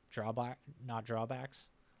and not drawbacks.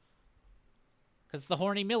 Because the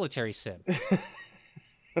horny military sim.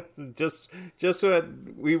 just what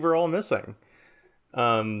we were all missing.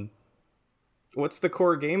 What's the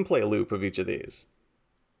core gameplay loop of each of these?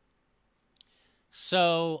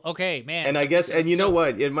 So, okay, man. And I guess, and you know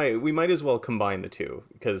what? We might as well combine the two,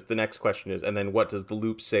 because the next question is, and then what does the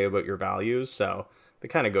loop say about your values? So they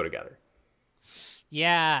kind of go together.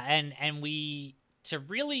 Yeah, and we, to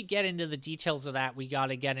really get into the details of that, we got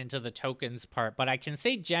to get into the tokens part. But I can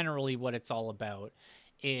say generally what it's all about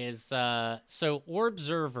is, so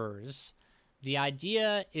Orbservers, the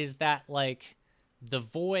idea is that, like, the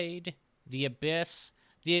void, the abyss,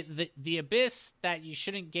 the abyss that you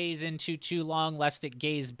shouldn't gaze into too long lest it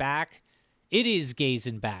gaze back, it is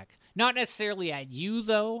gazing back. Not necessarily at you,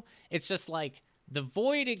 though. It's just like the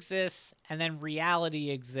void exists, and then reality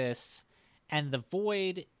exists, and the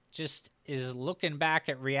void just is looking back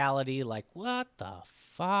at reality like, what the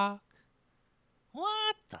fuck?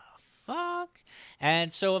 What the fuck?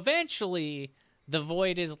 And so eventually the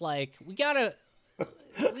Void is like, we gotta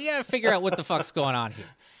figure out what the fuck's going on here.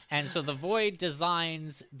 And so the Void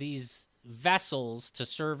designs these vessels to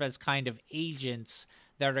serve as kind of agents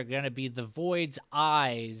that are going to be the Void's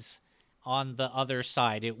eyes on the other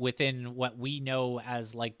side, within what we know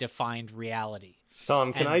as like defined reality.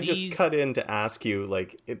 Tom, can I just cut in to ask you,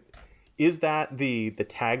 like, is that the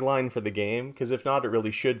tagline for the game? Because if not, it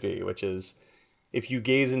really should be, which is, if you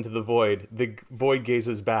gaze into the Void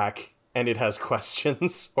gazes back and it has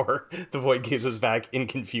questions, or the Void gazes back in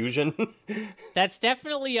confusion. That's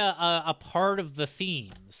definitely a part of the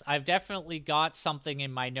themes. I've definitely got something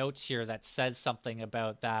in my notes here that says something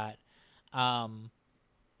about that.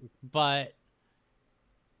 But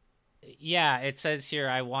yeah, it says here,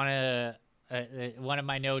 I want to, one of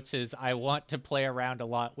my notes is, I want to play around a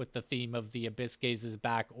lot with the theme of the Abyss gazes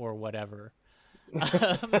back or whatever.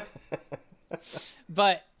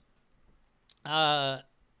 But,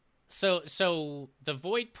 so the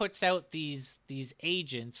Void puts out these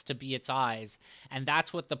agents to be its eyes, and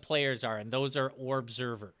that's what the players are, and those are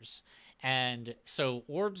Orbservers. And so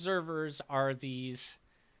Orbservers are these,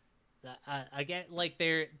 again, like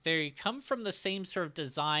they come from the same sort of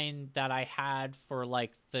design that I had for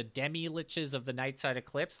like the Demi-Liches of the Nightside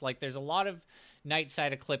Eclipse. Like there's a lot of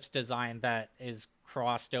Nightside Eclipse design that is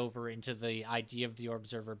crossed over into the idea of the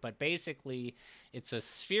Orbserver, but basically it's a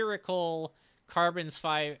spherical carbon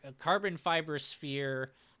fiber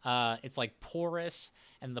sphere. It's like porous,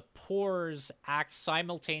 and the pores act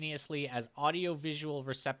simultaneously as audiovisual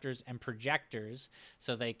receptors and projectors,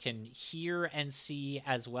 so they can hear and see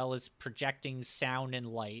as well as projecting sound and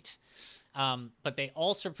light. But they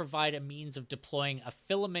also provide a means of deploying a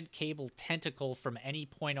filament cable tentacle from any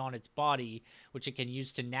point on its body, which it can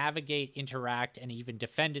use to navigate, interact, and even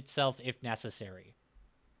defend itself if necessary.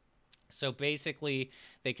 So basically,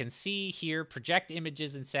 they can see, hear, project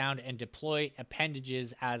images and sound, and deploy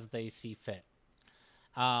appendages as they see fit.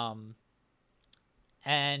 And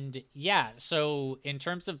yeah, so in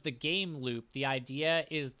terms of the game loop, the idea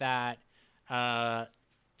is that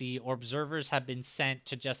the Orbservers have been sent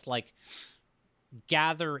to just like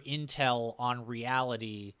gather intel on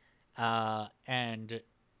reality and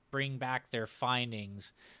bring back their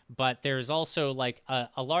findings. But there's also like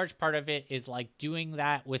a large part of it is like doing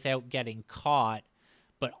that without getting caught,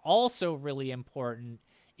 but also really important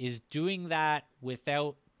is doing that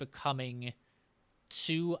without becoming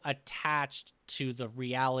too attached to the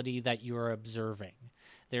reality that you're observing.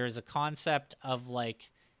 There is a concept of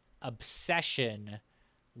like obsession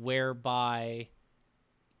whereby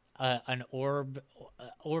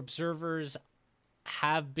Orbservers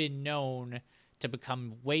have been known to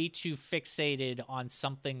become way too fixated on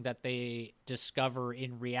something that they discover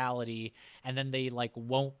in reality, and then they like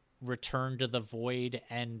won't return to the Void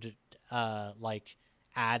and like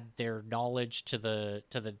add their knowledge to the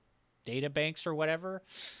data banks or whatever.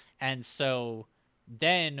 And so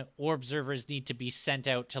then Orbservers need to be sent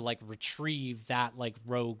out to like retrieve that like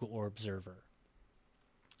rogue Orbserver.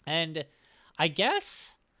 And I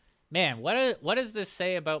guess, man, what does this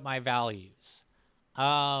say about my values?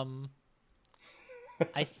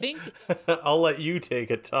 I think I'll let you take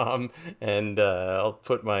it, Tom, and I'll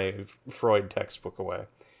put my Freud textbook away.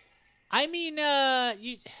 I mean,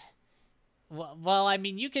 well, I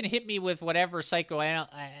mean, you can hit me with whatever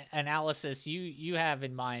psychoanalysis you have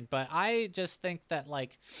in mind, but I just think that,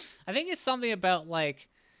 like, I think it's something about, like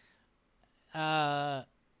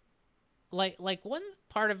one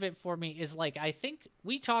part of it for me is, like, I think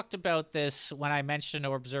we talked about this when I mentioned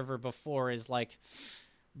Orbserver before, is, like,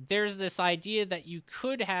 there's this idea that you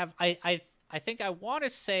could have, I think I want to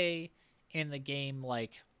say in the game,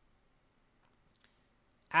 like,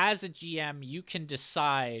 as a GM, you can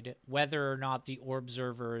decide whether or not the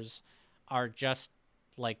Orbservers are just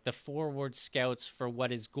like the forward scouts for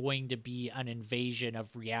what is going to be an invasion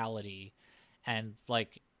of reality and,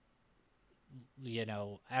 like, you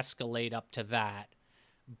know, escalate up to that.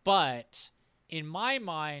 But in my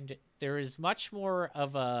mind, there is much more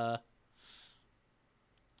of a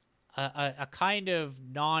kind of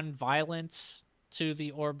non-violence to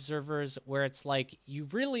the Orbservers, where it's like, you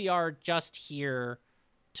really are just here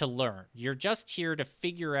to learn. You're just here to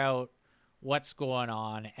figure out what's going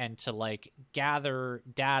on and to, like, gather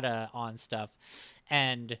data on stuff.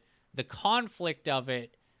 And the conflict of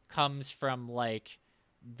it comes from, like,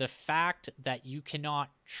 the fact that you cannot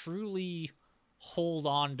truly hold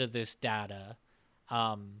on to this data,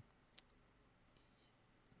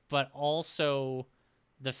 but also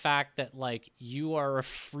the fact that like you are a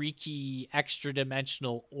freaky extra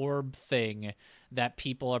dimensional orb thing that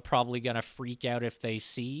people are probably going to freak out if they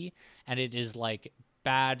see, and it is like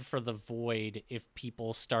bad for the void if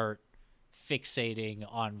people start fixating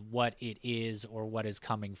on what it is or what is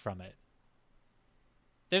coming from it.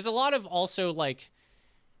 There's a lot of also like,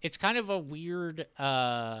 it's kind of a weird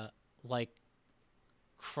like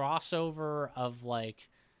crossover of like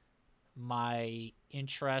my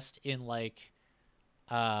interest in like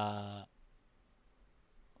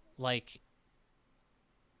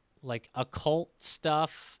occult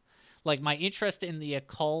stuff, like my interest in the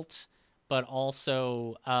occult, but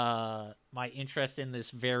also my interest in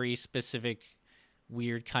this very specific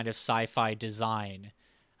weird kind of sci-fi design,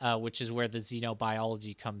 which is where the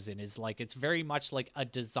xenobiology comes in. Is like, it's very much like a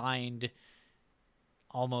designed,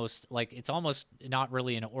 almost like, it's almost not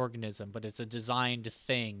really an organism, but it's a designed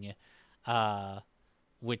thing,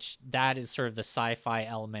 which that is sort of the sci-fi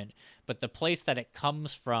element, but the place that it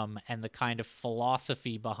comes from and the kind of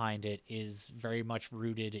philosophy behind it is very much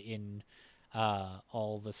rooted in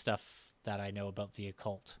all the stuff that I know about the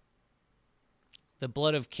occult. The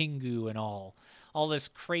blood of Kingu and all this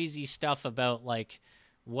crazy stuff about like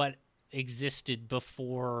what existed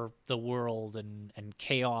before the world and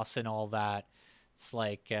chaos and all that. It's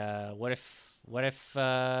like, what if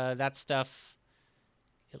that stuff,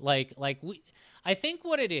 I think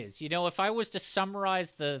what it is, you know, if I was to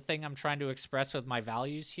summarize the thing I'm trying to express with my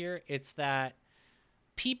values here, it's that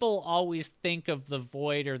people always think of the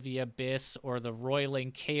void or the abyss or the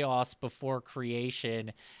roiling chaos before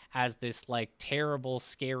creation as this like terrible,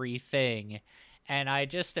 scary thing. And I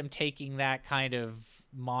just am taking that kind of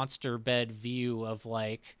monster bed view of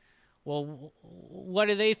like, well, what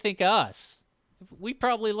do they think of us? We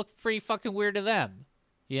probably look pretty fucking weird to them,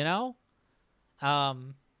 you know?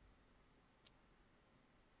 Do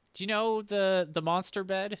you know the monster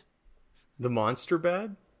bed? The monster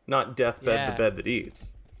bed? Not deathbed, Yeah. the bed that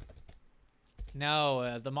eats.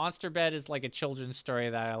 No, the monster bed is like a children's story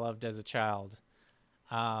that I loved as a child.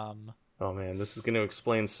 Oh man, this is going to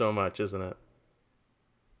explain so much, isn't it?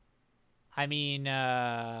 I mean,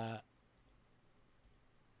 yeah,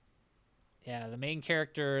 the main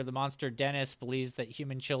character, the monster Dennis, believes that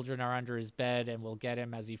human children are under his bed and will get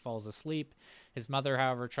him as he falls asleep. His mother,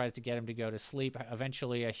 however, tries to get him to go to sleep.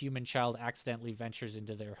 Eventually, a human child accidentally ventures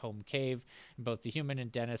into their home cave, and both the human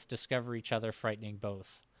and Dennis discover each other, frightening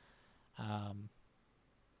both.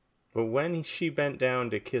 But when she bent down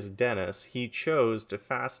to kiss Dennis, he chose to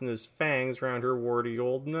fasten his fangs round her warty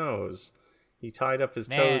old nose. He tied up his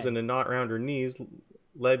toes in a knot round her knees.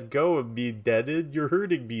 Let go of me, deaded. You're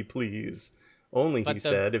hurting me, please. Only, he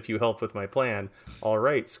said, if you help with my plan. All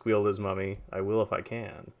right, squealed his mummy. I will if I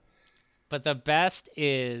can. But the best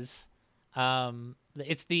is,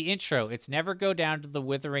 it's the intro. It's never go down to the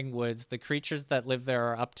withering woods. The creatures that live there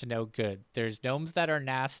are up to no good. There's gnomes that are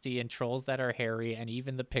nasty and trolls that are hairy, and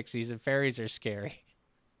even the pixies and fairies are scary.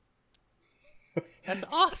 That's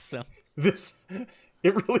awesome. It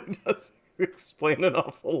really does explain an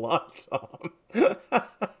awful lot, Tom.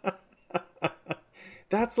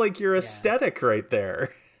 That's like your aesthetic right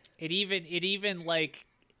there. It even like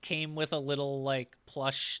came with a little like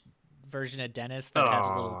plush version of Dennis that had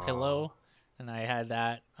a little pillow, and I had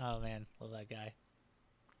that. Oh man, love that guy.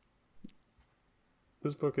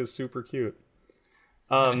 This book is super cute.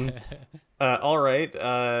 All right,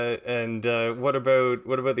 and what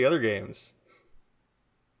about the other games?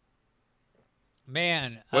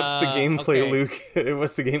 Man, what's the gameplay okay. loop?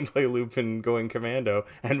 What's the gameplay loop in Going Commando,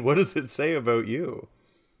 and what does it say about you?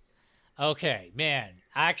 Okay, man.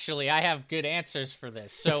 Actually, I have good answers for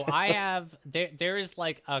this. So I have there is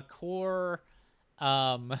like a core,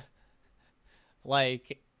 like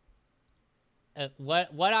what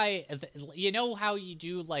I, you know how you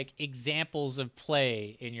do like examples of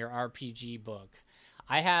play in your RPG book.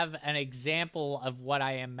 I have an example of what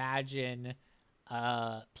I imagine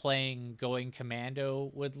playing Going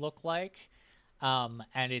Commando would look like,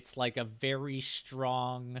 and it's like a very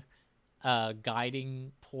strong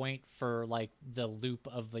guiding point for like the loop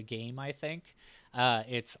of the game. I think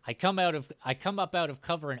it's I come up out of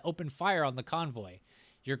cover and open fire on the convoy.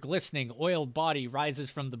 Your glistening, oiled body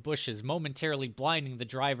rises from the bushes, momentarily blinding the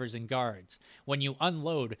drivers and guards. When you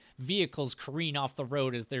unload, vehicles careen off the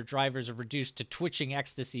road as their drivers are reduced to twitching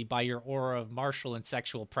ecstasy by your aura of martial and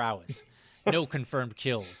sexual prowess. No confirmed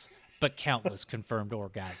kills, but countless confirmed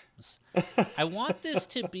orgasms. I want this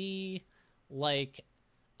to be like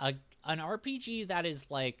an RPG that is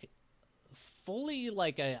like fully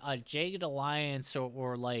like a Jagged Alliance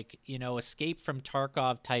or like, you know, Escape from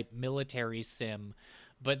Tarkov type military sim,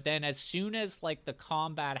 but then as soon as like the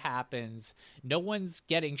combat happens, no one's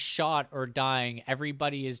getting shot or dying.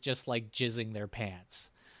 Everybody is just like jizzing their pants.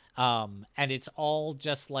 And it's all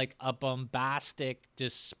just like a bombastic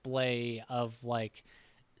display of like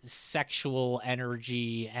sexual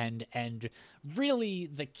energy, and really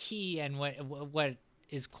the key and what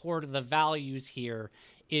is core to the values here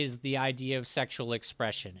is the idea of sexual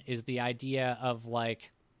expression, is the idea of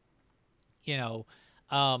like, you know,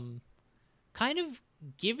 kind of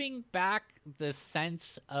giving back the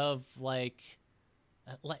sense of like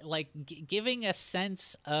giving a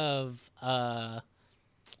sense of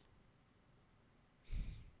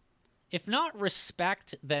if not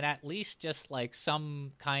respect, then at least just like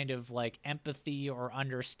some kind of like empathy or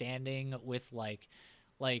understanding with like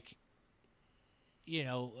you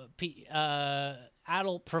know,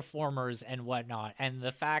 adult performers and whatnot, and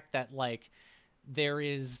the fact that like there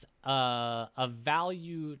is a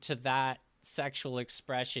value to that sexual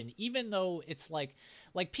expression, even though it's like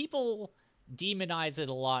people demonize it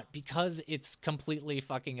a lot because it's completely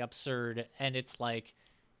fucking absurd, and it's like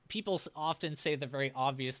people often say the very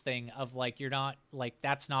obvious thing of like, you're not like,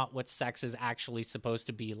 that's not what sex is actually supposed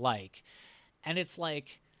to be like. And it's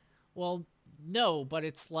like, well, no, but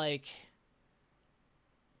it's like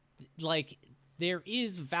there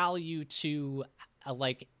is value to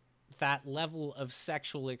like that level of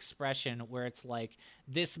sexual expression where it's like,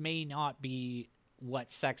 this may not be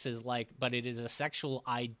what sex is like, but it is a sexual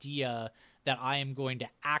idea that I am going to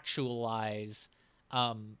actualize.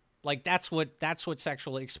 Like that's what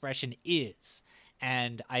sexual expression is.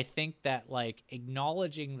 And I think that like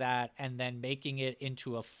acknowledging that and then making it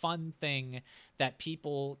into a fun thing that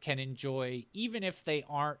people can enjoy, even if they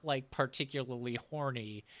aren't like particularly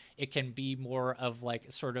horny, it can be more of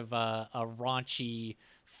like sort of a raunchy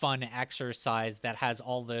fun exercise that has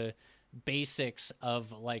all the basics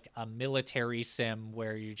of like a military sim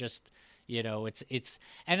where you just, you know, it's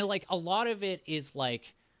and like a lot of it is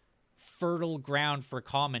like fertile ground for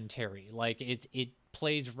commentary. Like it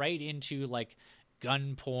plays right into like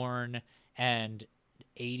gun porn and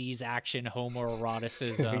 80s action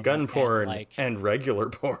homoeroticism, gun porn, and, like, and regular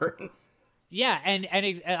porn. Yeah, and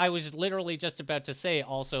I was literally just about to say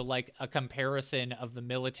also like a comparison of the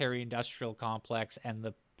military industrial complex and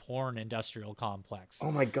the porn industrial complex.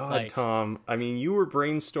 Oh my god, like, Tom. I mean, you were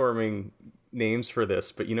brainstorming names for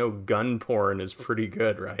this, but you know gun porn is pretty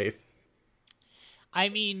good, right? I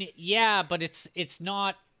mean, yeah, but it's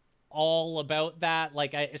not all about that.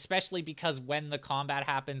 Like, especially because when the combat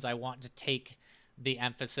happens, I want to take the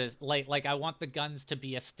emphasis. Like I want the guns to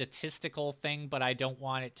be a statistical thing, but I don't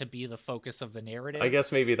want it to be the focus of the narrative. I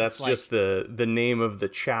guess maybe that's it's just like the name of the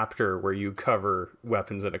chapter where you cover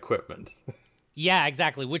weapons and equipment. Yeah,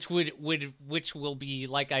 exactly. Which will be,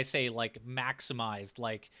 like I say, like maximized,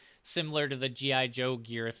 like similar to the G.I. Joe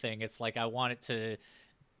gear thing. It's like I want it to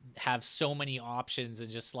have so many options and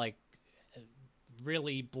just like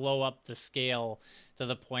really blow up the scale to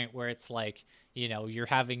the point where it's like, you know, you're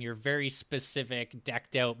having your very specific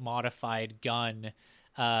decked out modified gun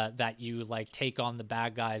that you like take on the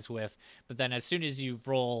bad guys with, but then as soon as you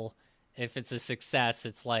roll, if it's a success,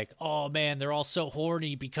 it's like, oh man, they're all so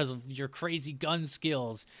horny because of your crazy gun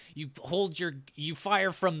skills. You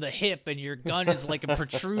fire from the hip and your gun is like a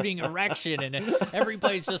protruding erection, and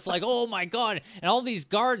everybody's just like, oh my god. And all these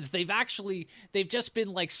guards, they've just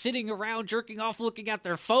been like sitting around jerking off looking at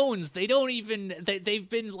their phones. They've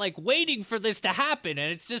been like waiting for this to happen,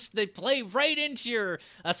 and it's just, they play right into your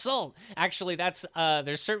assault. Actually, that's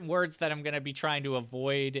there's certain words that I'm going to be trying to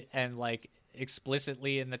avoid and like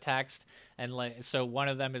explicitly in the text, and like, so one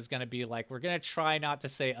of them is going to be like, we're going to try not to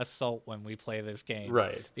say assault when we play this game,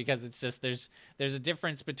 right? Because it's just there's a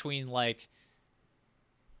difference between like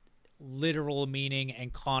literal meaning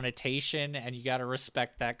and connotation, and you got to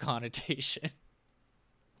respect that connotation.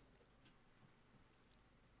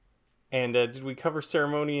 And did we cover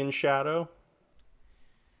Ceremony in Shadow?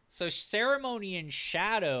 So Ceremony in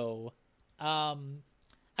Shadow,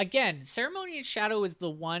 again, Ceremony in Shadow is the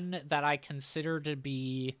one that I consider to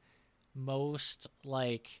be most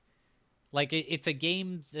like it's a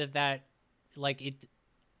game that like it.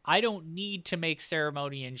 I don't need to make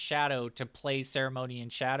Ceremony in Shadow to play Ceremony in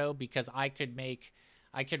Shadow, because I could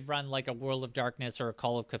run like a World of Darkness or a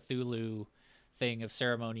Call of Cthulhu thing of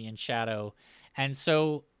Ceremony in Shadow. And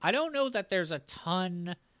so I don't know that there's a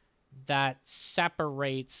ton that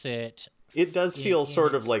separates it. It does feel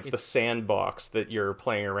sort of like the sandbox that you're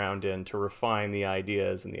playing around in to refine the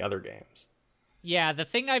ideas in the other games. Yeah, the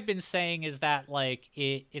thing I've been saying is that like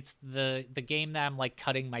it's the game that I'm like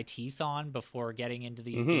cutting my teeth on before getting into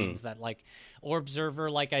these Mm-hmm. games, that like Observer,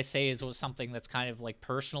 like I say, was something that's kind of like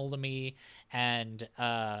personal to me, and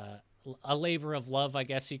a labor of love, I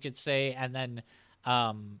guess you could say. And then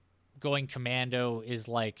um Going Commando is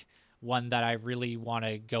like one that I really want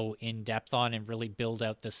to go in depth on and really build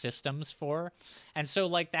out the systems for. And so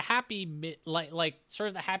like the like sort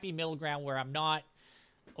of the happy middle ground where I'm not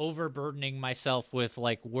overburdening myself with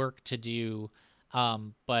like work to do,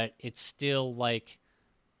 but it's still like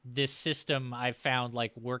this system I've found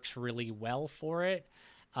like works really well for it.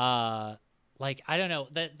 Like I don't know,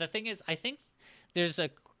 the thing is, I think there's a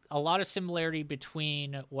lot of similarity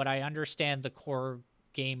between what I understand the core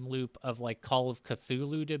game loop of like Call of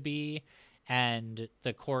Cthulhu to be and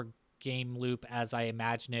the core game loop as I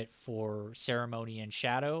imagine it for Ceremony and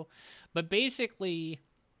Shadow. But basically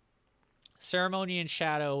Ceremony and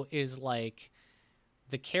Shadow is like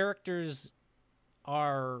the characters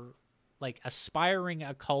are like aspiring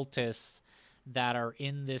occultists that are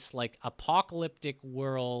in this like apocalyptic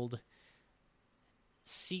world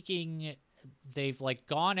seeking, they've like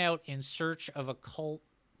gone out in search of occult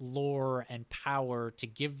lore and power to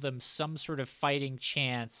give them some sort of fighting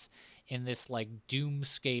chance in this like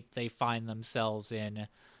doomscape they find themselves in.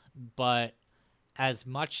 But as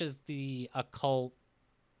much as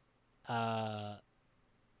uh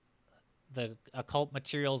the occult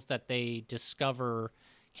materials that they discover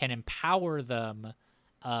can empower them,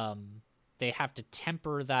 they have to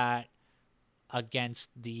temper that against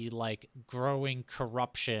the like growing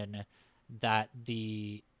corruption that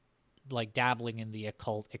the like dabbling in the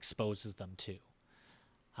occult exposes them to.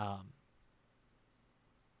 Um,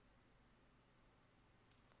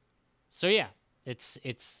 so yeah, it's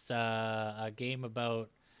a game about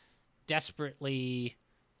desperately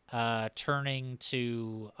turning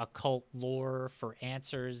to occult lore for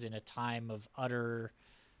answers in a time of utter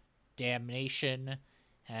damnation,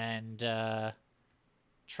 and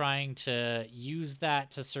trying to use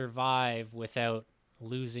that to survive without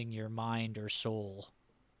losing your mind or soul.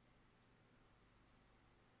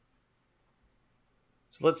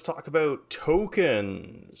 So let's talk about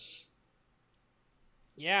tokens.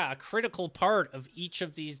 Yeah, a critical part of each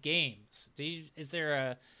of these games. Is there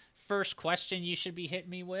a first question you should be hitting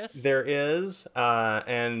me with? There is,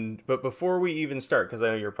 but before we even start, because I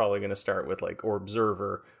know you're probably going to start with like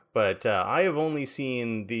Observer, but I have only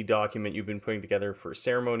seen the document you've been putting together for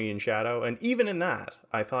Ceremony and Shadow, and even in that,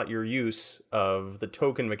 I thought your use of the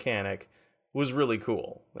token mechanic was really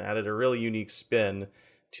cool. It added a really unique spin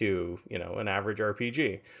to, an average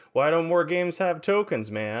RPG. Why don't more games have tokens,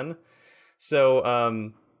 man?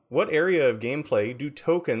 So, what area of gameplay do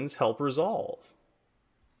tokens help resolve?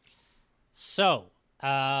 So,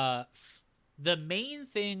 the main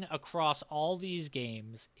thing across all these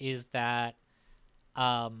games is that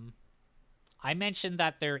I mentioned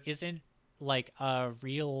that there isn't like a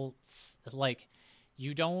real like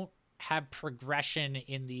you don't have progression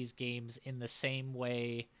in these games in the same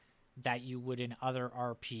way that you would in other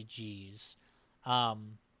RPGs.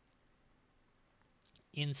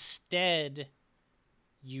 Instead,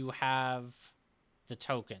 you have the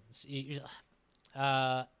tokens.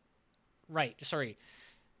 Right. Sorry.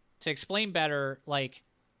 To explain better, like,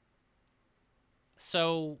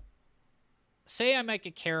 so say I make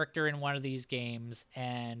a character in one of these games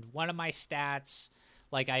and one of my stats,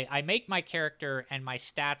 like I make my character and my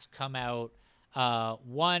stats come out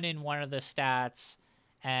 1 in one of the stats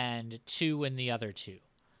and 2 in the other 2.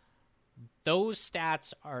 Those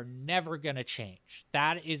stats are never going to change.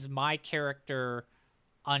 That is my character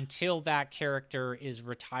until that character is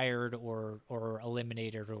retired or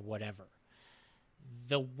eliminated or whatever.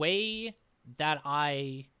 The way that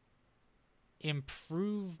I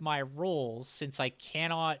improve my rolls, since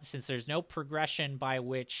there's no progression by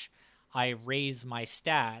which I raise my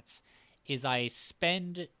stats, is I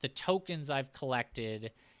spend the tokens I've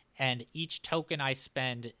collected, and each token I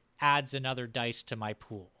spend adds another dice to my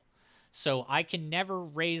pool. So I can never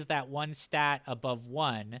raise that one stat above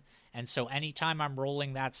 1, and so anytime I'm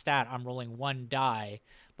rolling that stat, I'm rolling 1 die.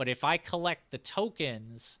 But if I collect the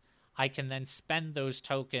tokens, I can then spend those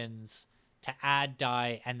tokens to add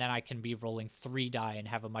die, and then I can be rolling 3 die and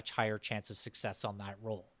have a much higher chance of success on that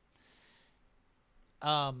roll.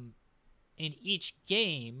 In each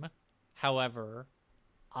game, however,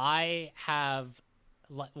 I have...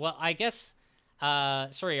 Well, I guess...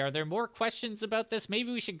 sorry, are there more questions about this?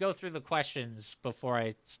 Maybe we should go through the questions before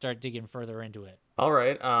I start digging further into it. All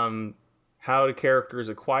right. How do characters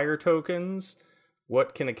acquire tokens?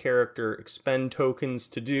 What can a character expend tokens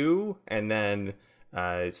to do? And then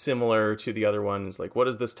Similar to the other ones, like, what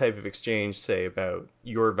does this type of exchange say about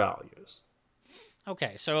your values?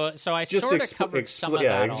 Okay, so I sort of covered some of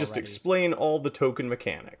that just already. explain all the token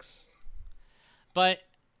mechanics. But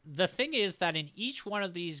the thing is that in each one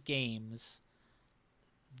of these games,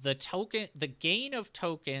 the gain of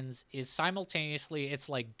tokens is simultaneously, it's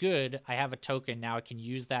like, good, I have a token, now I can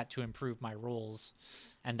use that to improve my rolls,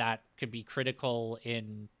 and that could be critical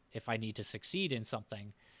in if I need to succeed in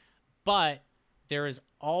something. But there is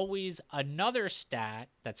always another stat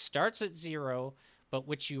that starts at 0, but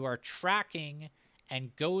which you are tracking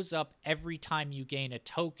and goes up every time you gain a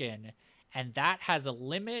token, and that has a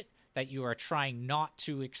limit that you are trying not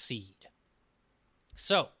to exceed.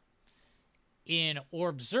 So, in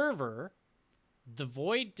Orbserver, the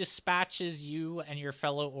Void dispatches you and your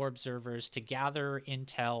fellow Orbservers to gather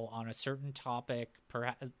intel on a certain topic,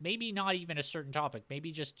 perhaps maybe not even a certain topic,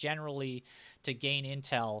 maybe just generally to gain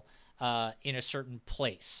intel in a certain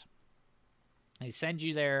place. They send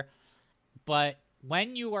you there, but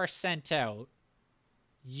when you are sent out,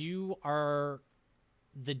 the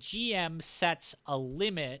GM sets a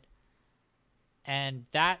limit, and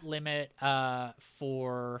that limit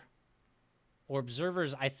for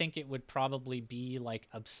Orbservers, I think it would probably be like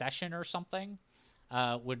Obsession or something,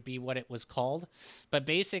 would be what it was called. But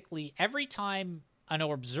basically, every time an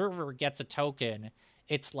Orbserver gets a token,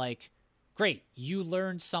 it's like, great, you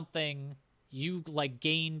learned something, you like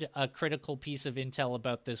gained a critical piece of intel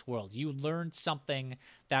about this world. You learned something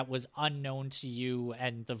that was unknown to you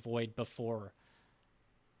and the Void before.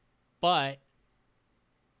 But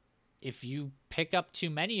if you pick up too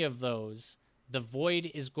many of those, the Void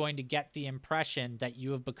is going to get the impression that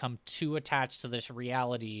you have become too attached to this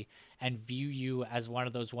reality and view you as one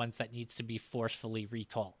of those ones that needs to be forcefully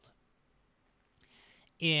recalled.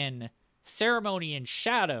 In Ceremony and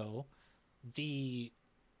Shadow, the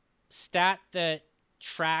stat that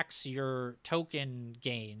tracks your token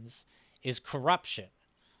gains is Corruption.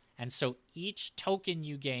 And so each token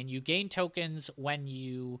you gain tokens when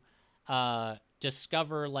you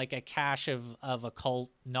discover like a cache of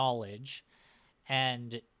occult knowledge.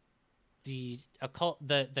 And the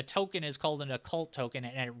token is called an occult token,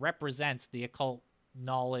 and it represents the occult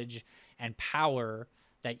knowledge and power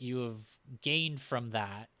that you have gained from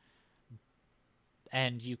that.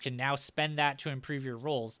 And you can now spend that to improve your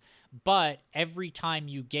rolls. But every time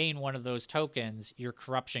you gain one of those tokens, your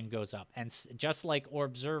corruption goes up. And just like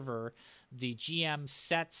Orbserver, the GM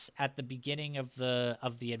sets at the beginning of the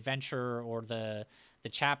adventure or the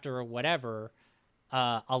chapter or whatever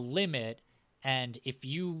a limit. And if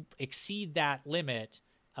you exceed that limit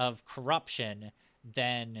of corruption,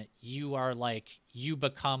 then you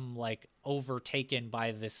become like overtaken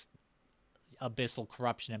by this abyssal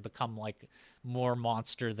corruption and become like more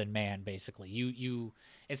monster than man, basically.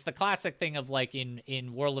 It's the classic thing of like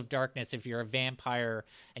in World of Darkness, if you're a vampire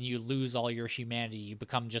and you lose all your humanity, you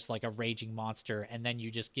become just like a raging monster, and then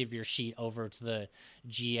you just give your sheet over to the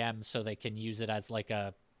GM so they can use it as like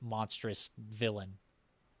a monstrous villain.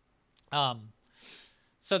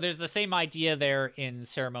 So there's the same idea there in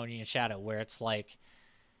Ceremony and Shadow, where it's like,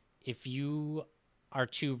 if you are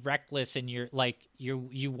too reckless and you're like,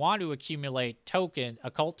 you want to accumulate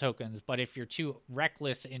occult tokens, but if you're too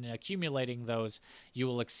reckless in accumulating those, you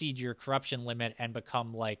will exceed your corruption limit and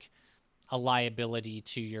become like a liability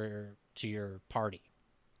to your party.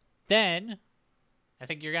 Then, I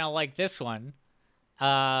think you're gonna like this one,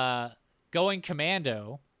 Going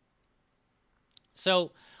Commando.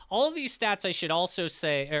 So all of these stats, I should also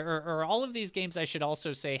say, or all of these games, I should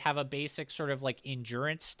also say, have a basic sort of like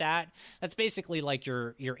endurance stat. That's basically like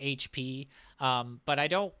your HP. But I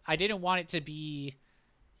didn't want it to be.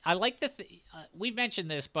 I like we've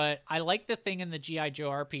mentioned this, but I like the thing in the G.I. Joe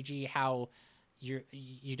RPG how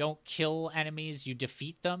you don't kill enemies, you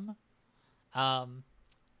defeat them. And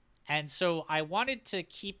so I wanted to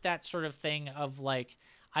keep that sort of thing of like,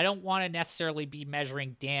 I don't want to necessarily be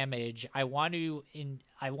measuring damage. I want to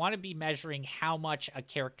be measuring how much a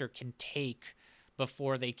character can take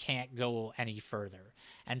before they can't go any further.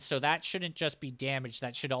 And so that shouldn't just be damage.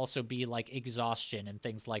 That should also be like exhaustion and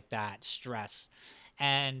things like that, stress.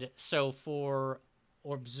 And so for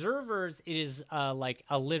Orbservers, it is like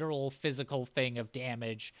a literal physical thing of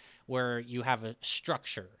damage where you have a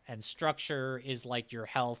structure, and structure is like your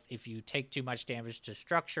health. If you take too much damage to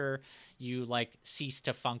structure, you like cease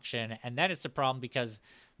to function, and then it's a problem because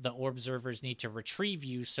the Orbservers need to retrieve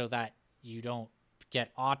you so that you don't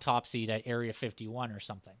get autopsied at Area 51 or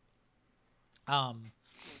something.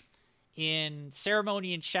 In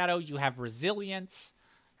Ceremony and Shadow, you have resilience.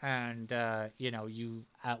 And,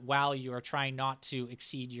 while you are trying not to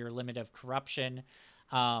exceed your limit of corruption,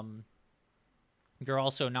 You're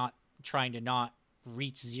also not trying to not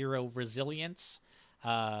reach 0 resilience,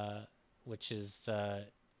 which is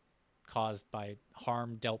caused by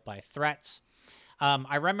harm dealt by threats.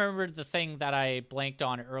 I remember the thing that I blanked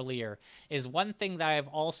on earlier is one thing that I've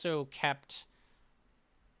also kept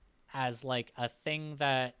as like a thing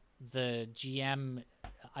that the GM,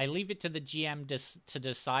 I leave it to the GM to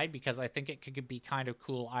decide, because I think it could be kind of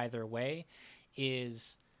cool either way,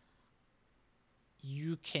 is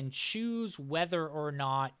you can choose whether or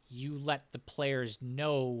not you let the players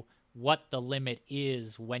know what the limit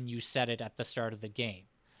is when you set it at the start of the game.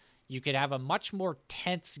 You could have a much more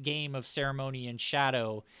tense game of Ceremony and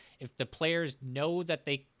Shadow if the players know that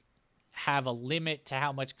they have a limit to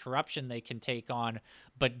how much corruption they can take on,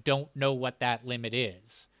 but don't know what that limit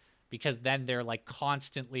is. Because then they're like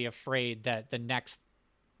constantly afraid that the next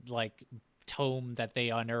like tome that they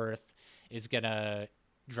unearth is going to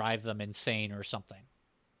drive them insane or something.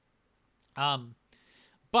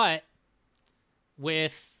 But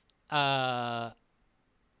with going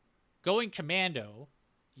commando,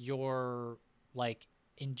 your like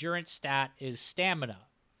endurance stat is stamina,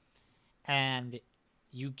 and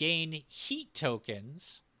you gain heat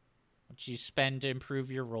tokens, which you spend to improve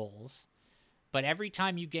your rolls. But every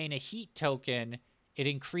time you gain a heat token, it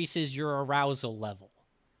increases your arousal level.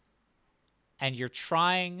 And you're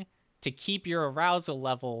trying to keep your arousal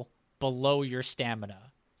level below your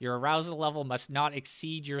stamina. Your arousal level must not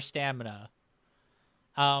exceed your stamina.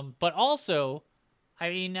 But also, I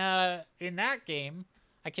mean, in that game,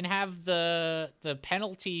 I can have the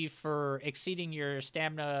penalty for exceeding your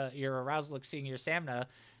stamina, your arousal exceeding your stamina,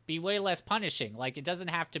 be way less punishing. Like, it doesn't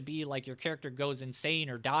have to be like your character goes insane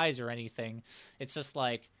or dies or anything. It's just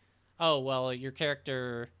like, oh, well, your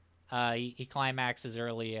character, he climaxes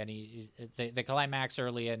early, and they climax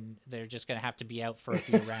early, and they're just going to have to be out for a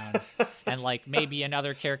few rounds. And like maybe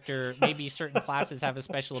another character, maybe certain classes have a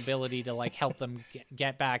special ability to like help them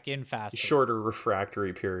get back in faster. Shorter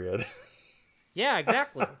refractory period. Yeah,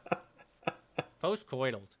 exactly.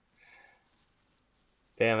 Post-coital.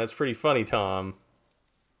 Damn, that's pretty funny, Tom.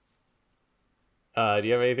 Do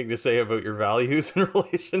you have anything to say about your values in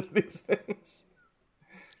relation to these things?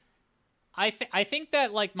 I think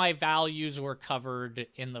that like my values were covered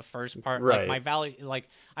in the first part. Right. Like my value, like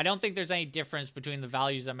I don't think there's any difference between the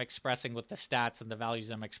values I'm expressing with the stats and the values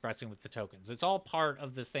I'm expressing with the tokens. It's all part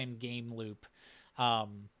of the same game loop.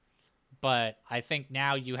 But I think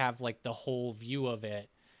now you have like the whole view of it,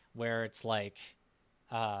 where it's like,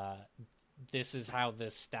 this is how the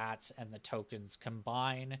stats and the tokens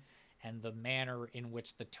combine, and the manner in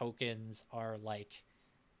which the tokens are like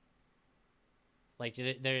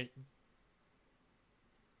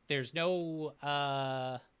there's no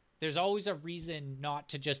there's always a reason not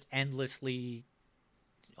to just endlessly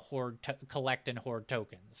collect and hoard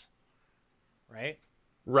tokens, right?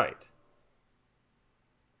 Right.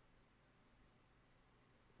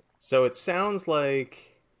 So it sounds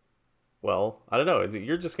like, well, I don't know,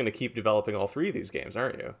 you're just going to keep developing all 3 of these games,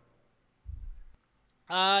 aren't you?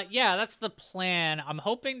 Yeah, that's the plan. I'm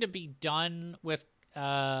hoping to be done with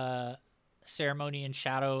Ceremony and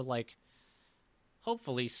Shadow like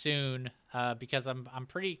hopefully soon, because I'm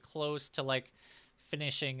pretty close to like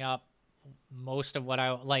finishing up most of what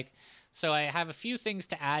I like. So I have a few things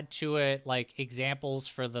to add to it, like examples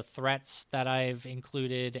for the threats that I've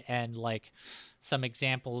included, and like some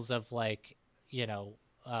examples of like, you know,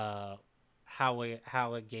 how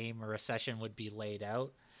a game or a session would be laid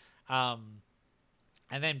out.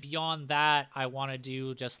 And then beyond that, I want to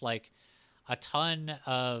do just like a ton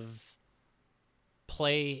of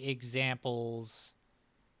play examples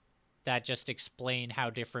that just explain how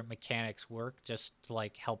different mechanics work, just to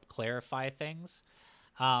like help clarify things.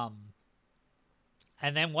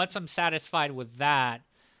 And then once I'm satisfied with that,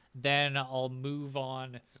 then I'll move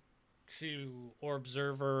on to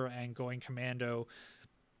Observer and going commando,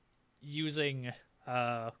 using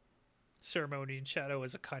Ceremony and Shadow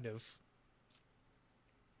as a kind of,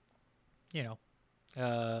 you know,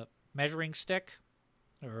 measuring stick,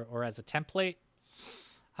 or as a template.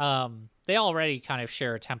 They already kind of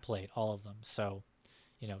share a template, all of them. So,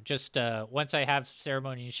 you know, just once I have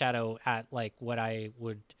Ceremony and Shadow at like what I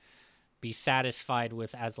would be satisfied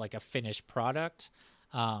with as like a finished product,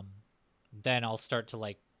 then I'll start to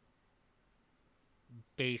like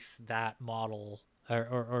base that model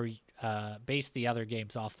or base the other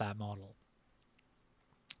games off that model.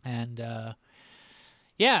 And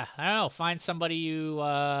yeah, I don't know, find somebody who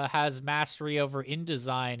has mastery over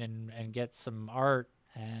InDesign and get some art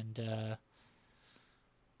and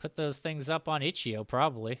put those things up on Itch.io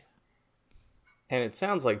probably. And it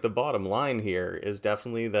sounds like the bottom line here is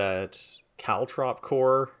definitely that Caltrop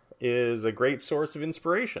core is a great source of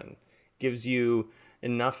inspiration. Gives you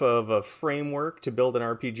enough of a framework to build an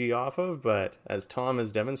RPG off of, but as Tom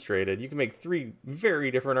has demonstrated, you can make 3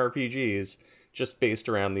 very different RPGs just based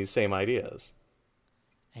around these same ideas.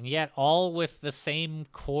 And yet all with the same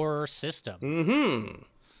core system. Mm-hmm.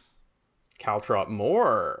 Caltrop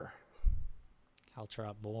more.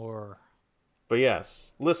 Caltrop more. But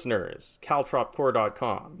yes, listeners,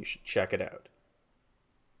 caltropcore.com. You should check it out.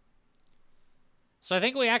 So I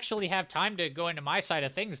think we actually have time to go into my side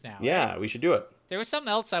of things now. Yeah, right? we should do it. There was something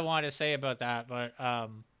else I wanted to say about that, but,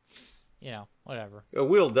 whatever.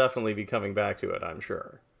 We'll definitely be coming back to it, I'm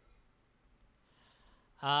sure.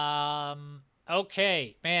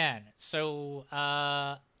 Okay, man. So,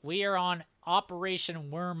 we are on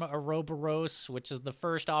Operation Worm Ouroboros, which is the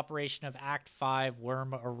first operation of Act 5,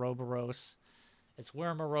 Worm Ouroboros. It's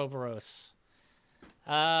Worm Ouroboros.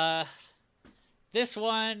 This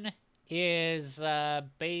one is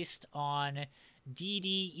based on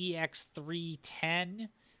DDEX310,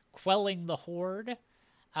 Quelling the Horde.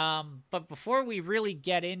 But before we really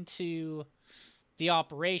get into the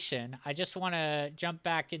operation, I just want to jump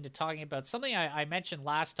back into talking about something I mentioned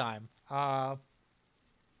last time.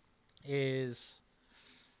 With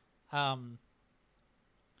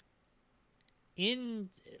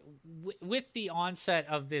the onset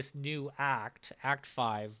of this new act, Act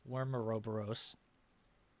 5, Worm Ouroboros,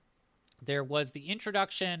 there was the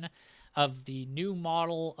introduction of the new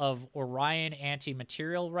model of Orion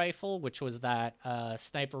anti-material rifle, which was that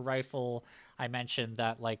sniper rifle I mentioned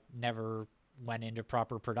that like never went into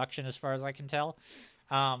proper production as far as I can tell.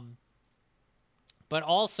 But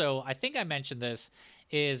also, I think I mentioned this,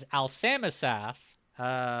 is Alsamasath,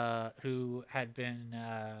 who had been...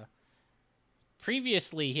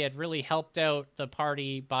 previously, he had really helped out the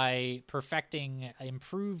party by perfecting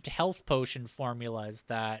improved health potion formulas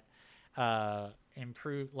that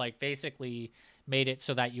improved, like basically made it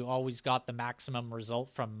so that you always got the maximum result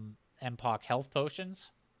from MPOC health potions.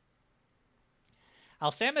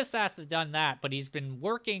 Alsamasath has done that, but he's been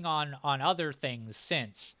working on other things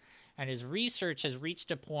since, and his research has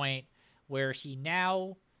reached a point where he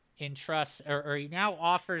now entrusts, or he now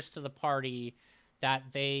offers to the party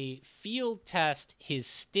that they field test his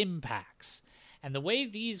stim packs. And the way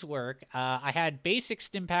these work, I had basic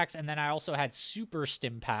stim packs, and then I also had super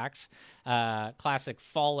stim packs, classic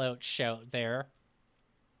Fallout shout there.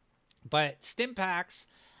 But stim packs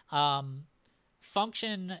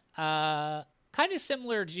function kind of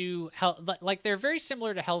similar to health, like they're very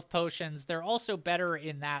similar to health potions. They're also better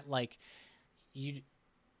in that like you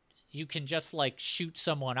can just like shoot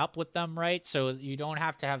someone up with them, right? So you don't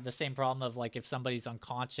have to have the same problem of like if somebody's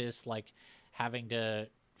unconscious, like having to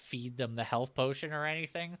feed them the health potion or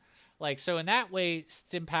anything. Like, so in that way,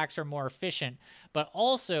 stim packs are more efficient, but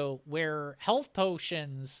also where health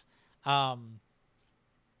potions,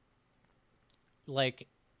 like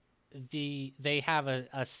they have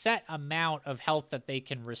a set amount of health that they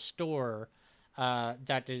can restore,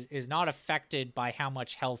 that is not affected by how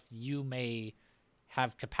much health you may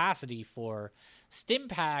have capacity for. Stim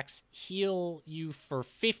packs heal you for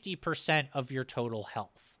 50% of your total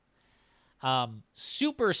health.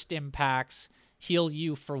 Super stim packs heal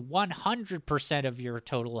you for 100% of your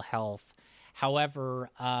total health. However,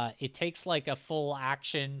 it takes like a full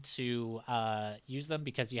action to use them,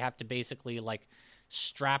 because you have to basically like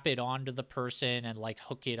strap it onto the person and like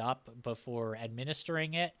hook it up before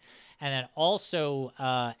administering it. And then also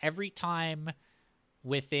every time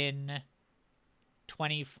within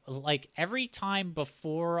 20, like every time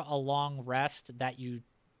before a long rest that you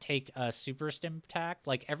take a super stim pack,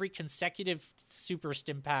 like every consecutive super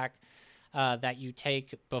stim pack that you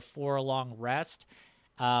take before a long rest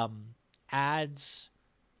adds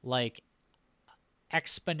like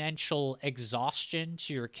exponential exhaustion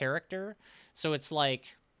to your character. So it's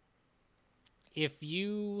like if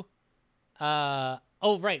you the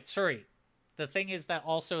thing is that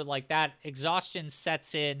also like that exhaustion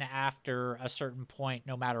sets in after a certain point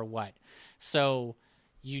no matter what. So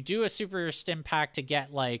you do a super stim pack to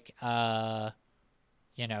get like 100%,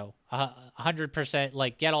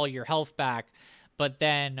 like get all your health back, but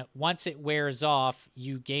then once it wears off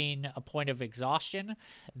you gain a point of exhaustion.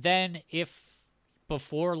 Then if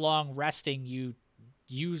before long resting you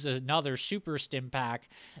use another super stim pack,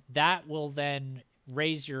 that will then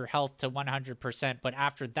raise your health to 100%, but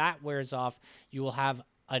after that wears off you will have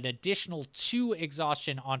an additional 2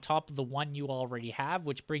 exhaustion on top of the 1 you already have,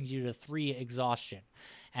 which brings you to 3 exhaustion.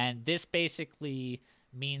 And this basically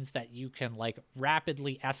means that you can like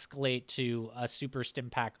rapidly escalate to a super stim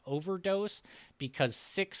pack overdose, because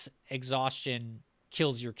 6 exhaustion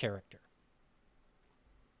kills your character.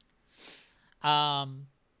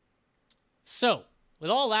 So,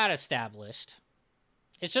 with all that established,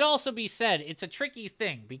 it should also be said it's a tricky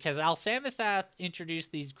thing because Al-Samothath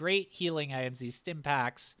introduced these great healing items, these stim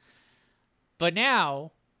packs, but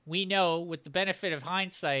now we know, with the benefit of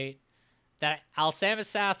hindsight, that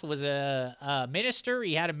Al-Samothath was a minister.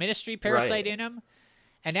 He had a ministry parasite in him.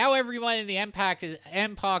 And now everyone in the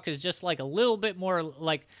MPOC is just like a little bit more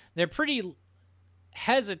like they're pretty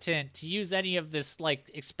hesitant to use any of this like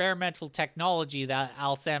experimental technology that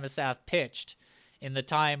Al-Samothath pitched in the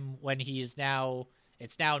time when it's now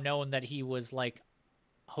known that he was like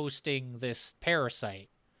hosting this parasite.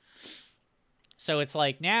 So it's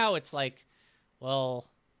like, well,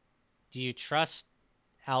 do you trust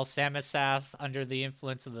Al-Samothath under the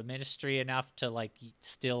influence of the ministry enough to like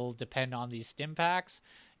still depend on these stim packs?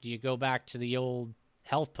 Do you go back to the old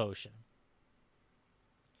health potion?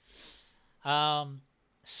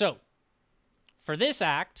 So for this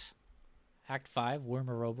Act 5, Worm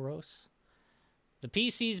Ouroboros, the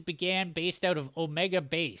PCs began based out of Omega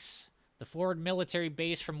Base, the forward military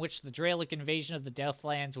base from which the Dralic invasion of the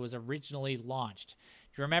Deathlands was originally launched.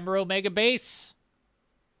 Do you remember Omega Base?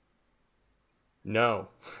 No.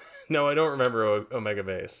 No, I don't remember Omega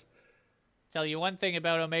Base. Tell you one thing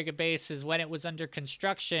about Omega Base is when it was under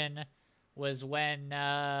construction was when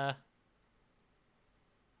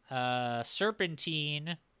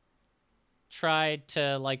Serpentine tried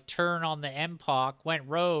to like turn on the MPOC, went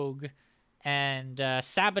rogue, and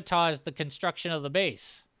sabotaged the construction of the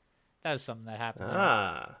base. That was something that happened.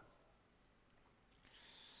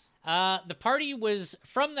 The party was,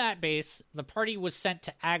 from that base, the party was sent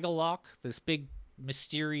to Agalok, this big,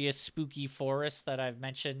 mysterious, spooky forest that I've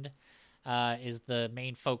mentioned is the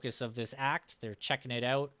main focus of this act. They're checking it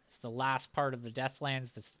out. It's the last part of the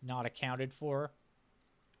Deathlands that's not accounted for.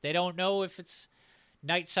 They don't know if it's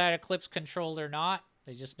Nightside Eclipse controlled or not.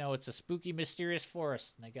 They just know it's a spooky, mysterious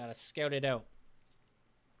forest, and they got to scout it out.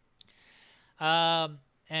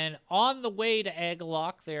 And on the way to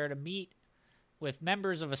Agalok, they're to meet with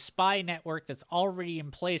members of a spy network that's already in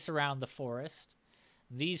place around the forest.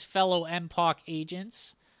 These fellow MPOC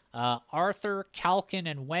agents, Arthur, Kalkin,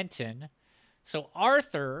 and Wenton. So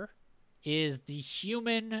Arthur is the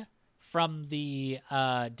human from the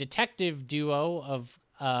detective duo of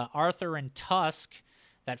Arthur and Tusk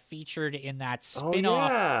that featured in that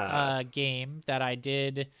spin-off game that I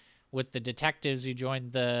did with the detectives who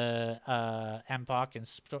joined the MPOC and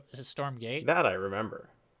Stormgate. That I remember.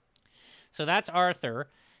 So that's Arthur.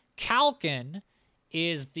 Kalkin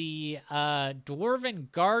is the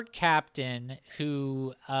dwarven guard captain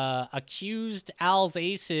who accused Al's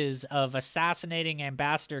Aces of assassinating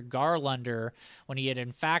Ambassador Garlander when he had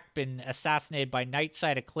in fact been assassinated by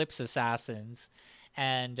Nightside Eclipse assassins.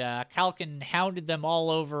 And Kalkin hounded them all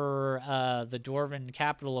over the dwarven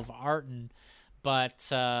capital of Arton. But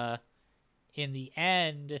in the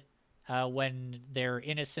end, when their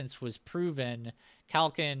innocence was proven,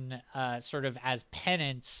 Kalkin, sort of as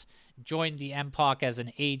penance, joined the MPOC as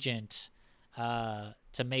an agent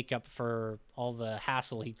to make up for all the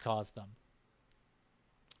hassle he'd caused them.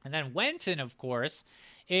 And then Wenton, of course,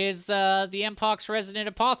 is the MPOC's resident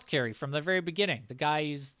apothecary from the very beginning. The guy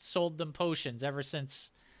who's sold them potions ever since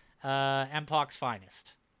MPOC's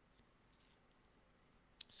finest.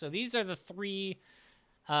 So these are the three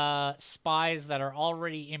spies that are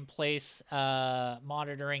already in place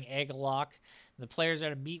monitoring Agalok. The players are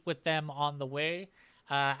to meet with them on the way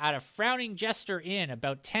at a Frowning Jester Inn,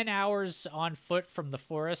 about 10 hours on foot from the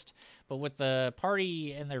forest. But with the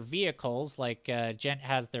party in their vehicles, like Gent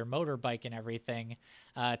has their motorbike and everything,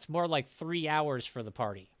 it's more like 3 hours for the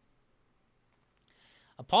party.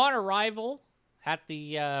 Upon arrival at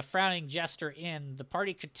the Frowning Jester Inn, the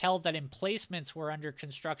party could tell that emplacements were under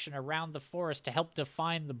construction around the forest to help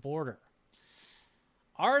define the border.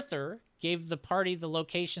 Arthur gave the party the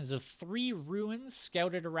locations of 3 ruins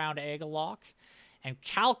scouted around Agalok, and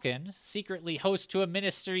Kalkin, secretly host to a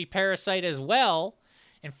ministry parasite as well,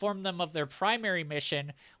 informed them of their primary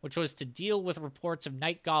mission, which was to deal with reports of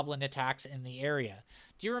night goblin attacks in the area.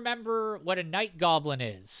 Do you remember what a night goblin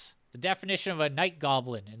is? The definition of a night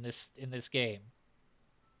goblin in this game.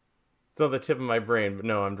 It's on the tip of my brain, but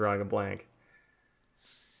no, I'm drawing a blank.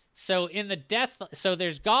 So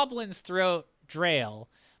there's goblins throughout Drael,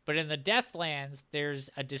 but in the Deathlands,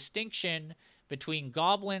 there's a distinction between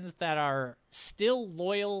goblins that are still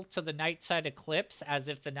loyal to the Nightside Eclipse, as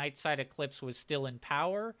if the Nightside Eclipse was still in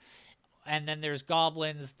power, and then there's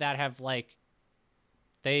goblins that have like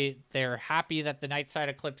they're happy that the Nightside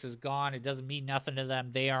Eclipse is gone. It doesn't mean nothing to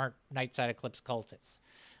them. They aren't Nightside Eclipse cultists.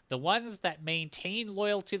 The ones that maintain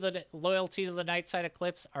loyalty to the night side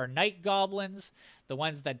eclipse are night goblins. The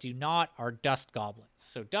ones that do not are dust goblins.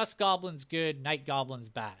 So dust goblins good, night goblins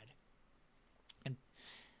bad. And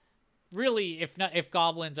really, if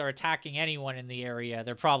goblins are attacking anyone in the area,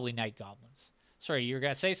 they're probably night goblins. Sorry, you were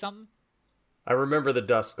gonna say something? I remember the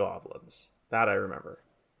dust goblins. That I remember.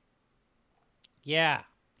 Yeah.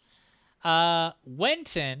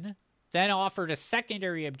 Wenton then offered a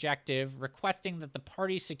secondary objective, requesting that the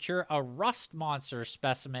party secure a rust monster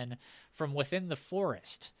specimen from within the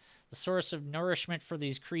forest. The source of nourishment for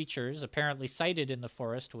these creatures, apparently sighted in the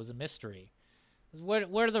forest, was a mystery. What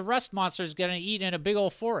are the rust monsters going to eat in a big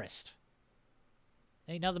old forest?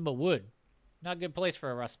 Ain't nothing but wood. Not a good place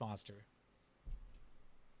for a rust monster.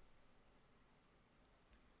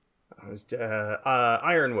 It was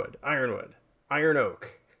ironwood, iron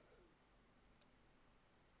oak.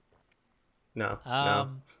 No.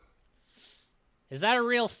 Is that a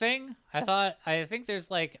real thing? I think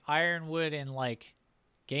there's like ironwood in like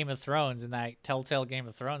Game of Thrones, in that Telltale Game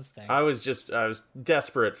of Thrones thing. I was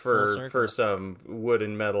desperate for some wood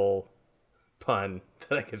and metal pun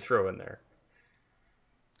that I could throw in there.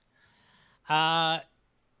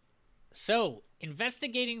 So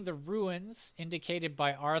investigating the ruins indicated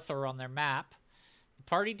by Arthur on their map, the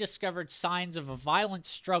party discovered signs of a violent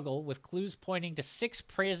struggle, with clues pointing to 6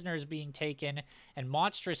 prisoners being taken and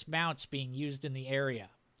monstrous mounts being used in the area,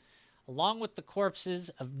 along with the corpses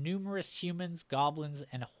of numerous humans, goblins,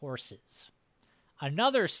 and horses.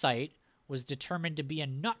 Another site was determined to be a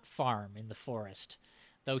nut farm in the forest,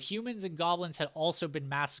 though humans and goblins had also been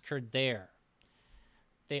massacred there.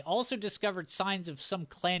 They also discovered signs of some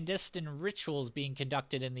clandestine rituals being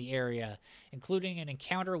conducted in the area, including an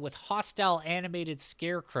encounter with hostile animated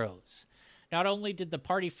scarecrows. Not only did the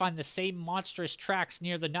party find the same monstrous tracks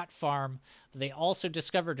near the nut farm, but they also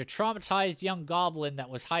discovered a traumatized young goblin that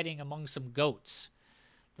was hiding among some goats.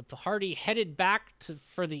 The party headed back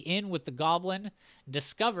for the inn with the goblin, and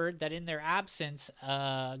discovered that in their absence,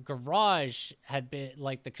 the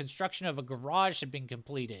construction of a garage had been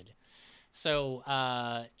completed. So,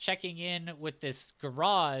 checking in with this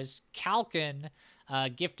garage, Kalkin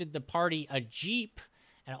gifted the party a jeep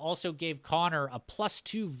and also gave Connor a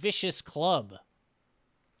 +2 vicious club.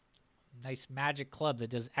 Nice magic club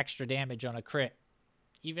that does extra damage on a crit.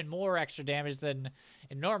 Even more extra damage than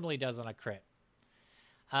it normally does on a crit.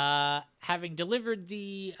 Having delivered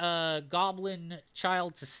the goblin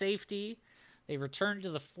child to safety, they returned to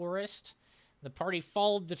the forest. The party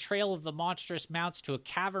followed the trail of the monstrous mounts to a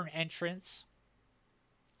cavern entrance.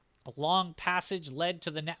 A long passage led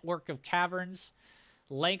to the network of caverns,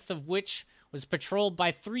 the length of which was patrolled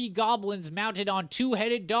by 3 goblins mounted on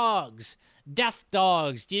 2-headed dogs. Death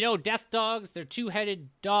dogs. Do you know death dogs? They're 2-headed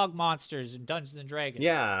dog monsters in Dungeons and Dragons.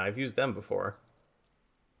 Yeah, I've used them before.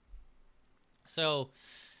 So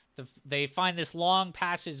they find this long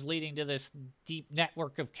passage leading to this deep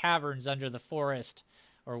network of caverns under the forest,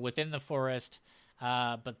 or within the forest,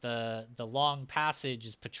 but the long passage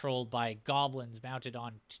is patrolled by goblins mounted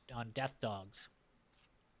on death dogs.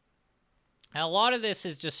 And a lot of this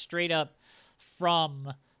is just straight up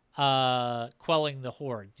from Quelling the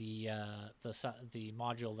Horde, the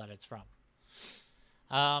module that it's from.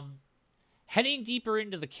 Heading deeper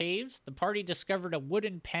into the caves, the party discovered a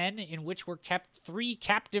wooden pen in which were kept 3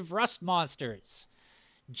 captive rust monsters.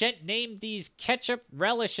 Gent named these Ketchup,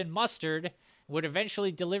 Relish, and Mustard, would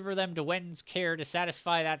eventually deliver them to Wenton's care to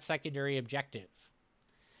satisfy that secondary objective.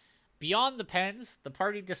 Beyond the pens, the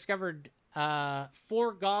party discovered 4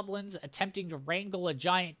 goblins attempting to wrangle a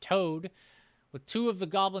giant toad, with 2 of the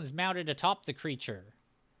goblins mounted atop the creature.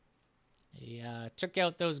 He took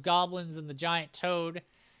out those goblins and the giant toad,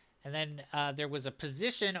 and then there was a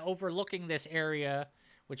position overlooking this area,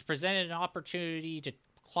 which presented an opportunity to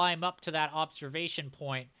climb up to that observation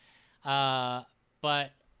point.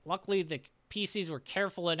 But luckily, the PCs were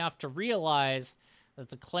careful enough to realize that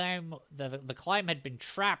the climb had been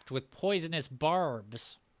trapped with poisonous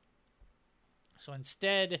barbs. So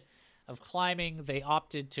instead of climbing, they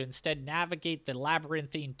opted to instead navigate the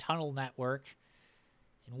labyrinthine tunnel network,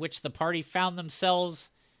 in which the party found themselves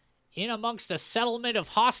in amongst a settlement of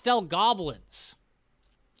hostile goblins.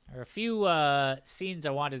 There are a few scenes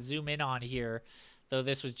I want to zoom in on here, though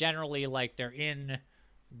this was generally like they're in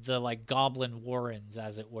the like goblin warrens,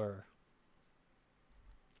 as it were.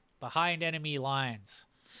 Behind enemy lines.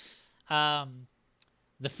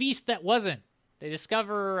 The feast that wasn't. They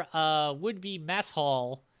discover a would-be mess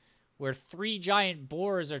hall where 3 giant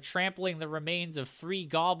boars are trampling the remains of 3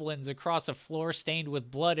 goblins across a floor stained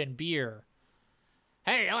with blood and beer.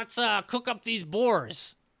 Hey, let's cook up these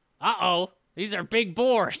boars. Uh-oh, these are big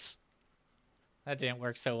boars. That didn't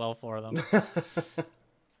work so well for them.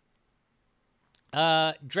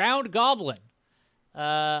 Drowned goblin.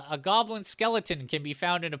 A goblin skeleton can be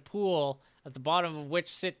found in a pool at the bottom of which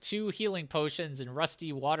sit 2 healing potions in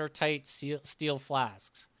rusty, watertight steel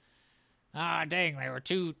flasks. Ah, dang, they were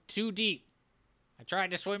too deep. I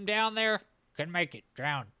tried to swim down there, couldn't make it,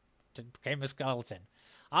 drowned, became a skeleton.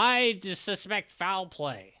 I suspect foul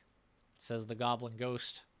play, says the goblin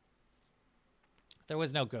ghost. There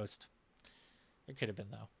was no ghost. There could have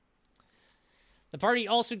been, though. The party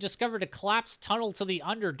also discovered a collapsed tunnel to the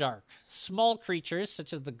Underdark. Small creatures,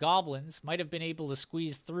 such as the goblins, might have been able to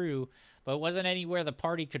squeeze through, but it wasn't anywhere the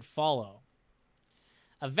party could follow.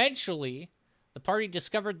 Eventually, the party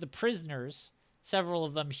discovered the prisoners, several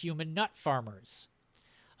of them human nut farmers.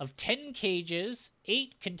 Of 10 cages,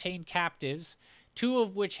 8 contained captives, 2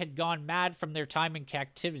 of which had gone mad from their time in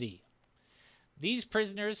captivity. These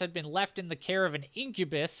prisoners had been left in the care of an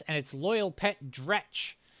incubus and its loyal pet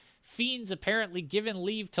Dretch, fiends apparently given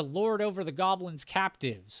leave to lord over the goblins'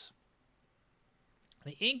 captives.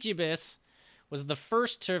 The incubus was the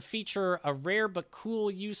first to feature a rare but cool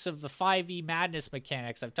use of the 5e madness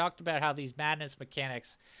mechanics. I've talked about how these madness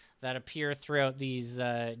mechanics that appear throughout these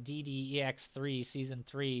DDEX3 Season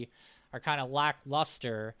 3 are kind of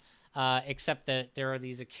lackluster, except that there are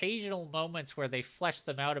these occasional moments where they flesh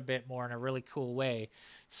them out a bit more in a really cool way.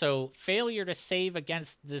 So failure to save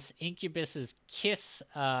against this incubus's kiss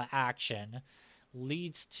action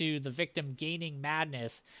leads to the victim gaining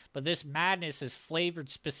madness, but this madness is flavored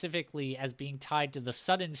specifically as being tied to the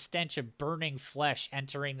sudden stench of burning flesh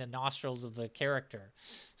entering the nostrils of the character.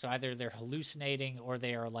 So either they're hallucinating or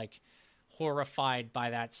they are like horrified by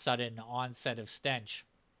that sudden onset of stench.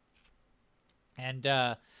 And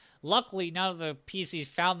luckily, none of the PCs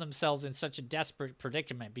found themselves in such a desperate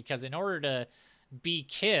predicament, because in order to be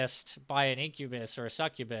kissed by an incubus or a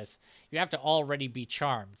succubus, you have to already be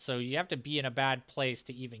charmed. So you have to be in a bad place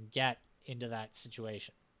to even get into that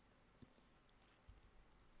situation.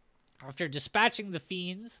 After dispatching the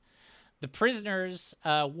fiends, the prisoners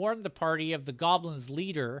warned the party of the goblins'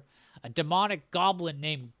 leader, a demonic goblin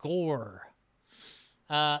named Gore.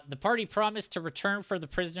 The party promised to return for the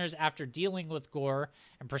prisoners after dealing with Gore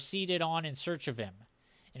and proceeded on in search of him.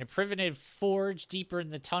 In a primitive forge deeper in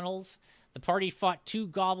the tunnels, the party fought 2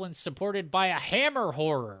 goblins supported by a hammer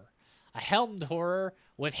horror, a helmed horror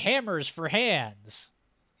with hammers for hands.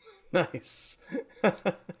 Nice.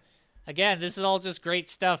 Again, this is all just great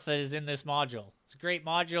stuff that is in this module. It's a great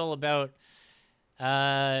module about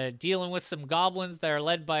dealing with some goblins that are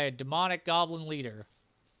led by a demonic goblin leader.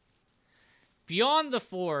 Beyond the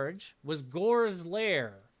forge was Gore's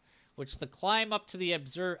lair, which the climb up to the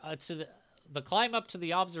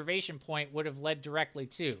observation point would have led directly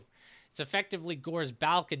to. It's effectively Gore's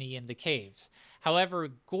balcony in the caves. However,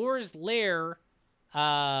 Gore's lair,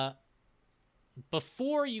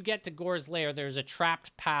 before you get to Gore's lair, there's a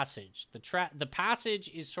trapped passage. The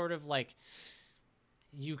passage is sort of like,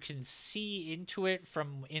 you can see into it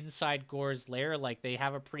from inside Gore's lair. Like, they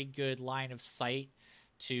have a pretty good line of sight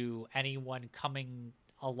to anyone coming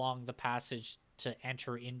along the passage to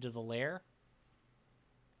enter into the lair.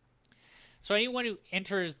 So anyone who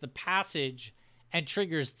enters the passage and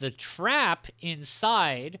triggers the trap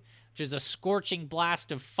inside, which is a scorching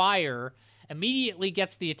blast of fire, immediately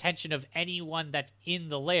gets the attention of anyone that's in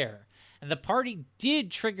the lair. And the party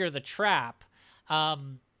did trigger the trap.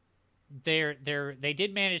 They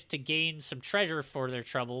did manage to gain some treasure for their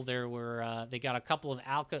trouble. They got a couple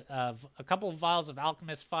of vials of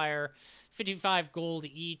alchemist fire, 55 gold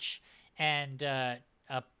each, and a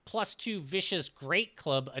 +2 vicious great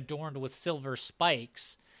club adorned with silver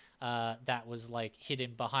spikes. That was like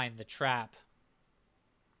hidden behind the trap.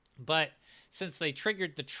 But since they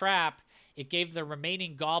triggered the trap, it gave the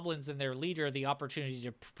remaining goblins and their leader the opportunity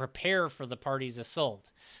to prepare for the party's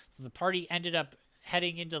assault. So the party ended up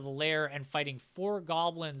heading into the lair and fighting 4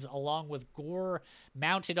 goblins along with Gore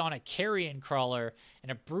mounted on a carrion crawler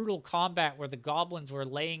in a brutal combat where the goblins were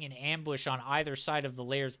laying in ambush on either side of the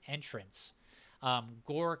lair's entrance.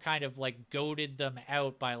 Gore kind of like goaded them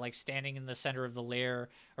out by like standing in the center of the lair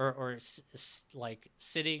or like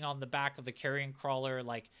sitting on the back of the carrion crawler,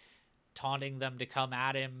 like taunting them to come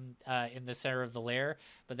at him in the center of the lair.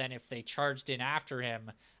 But then if they charged in after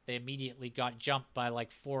him, they immediately got jumped by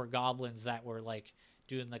like 4 goblins that were like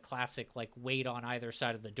doing the classic like wait on either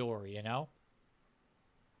side of the door, you know?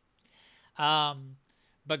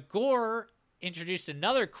 But Gore introduced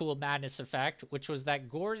another cool madness effect, which was that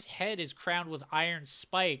Gore's head is crowned with iron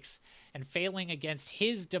spikes, and failing against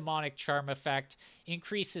his demonic charm effect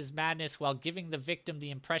increases madness while giving the victim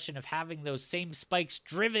the impression of having those same spikes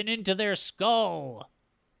driven into their skull.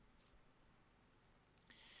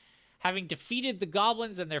 Having defeated the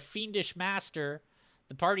goblins and their fiendish master,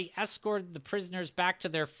 the party escorted the prisoners back to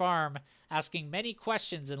their farm, asking many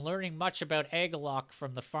questions and learning much about Agalok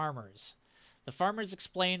from the farmers. The farmers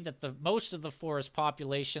explained that most of the forest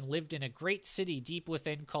population lived in a great city deep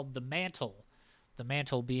within called the Mantle. The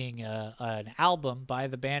Mantle being an album by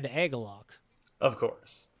the band Agalok. Of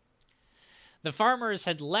course. The farmers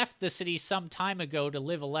had left the city some time ago to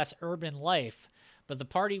live a less urban life, but the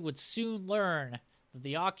party would soon learn that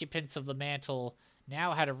the occupants of the Mantle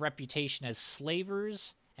now had a reputation as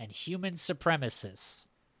slavers and human supremacists.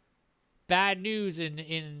 Bad news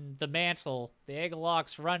in the Mantle. The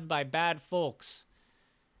Agaloks run by bad folks.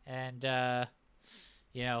 And,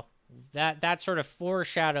 that sort of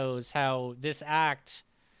foreshadows how this act,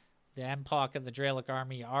 the Empok and the Dralic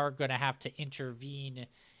army, are going to have to intervene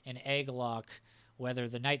in Agalok, whether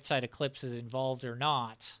the Nightside Eclipse is involved or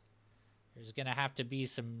not. There's going to have to be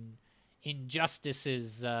some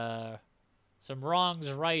injustices, some wrongs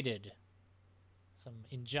righted, some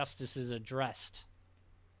injustices addressed.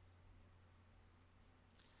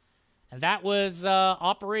 And that was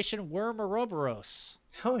Operation Worm Ouroboros.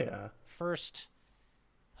 Hell yeah. First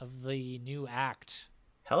of the new act.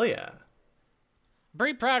 Hell yeah. I'm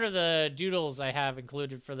pretty proud of the doodles I have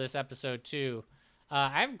included for this episode, too.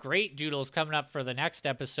 I have great doodles coming up for the next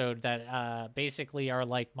episode that basically are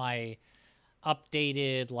like my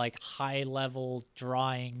updated, like, high-level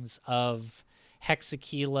drawings of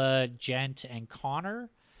Hexakila, Gent, and Connor.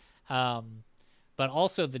 But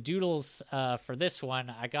also the doodles for this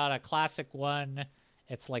one, I got a classic one.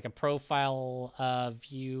 It's like a profile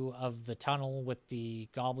view of the tunnel with the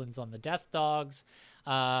goblins on the death dogs.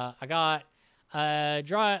 I got a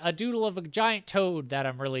doodle of a giant toad that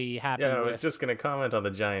I'm really happy with. Yeah, I was just going to comment on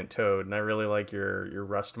the giant toad, and I really like your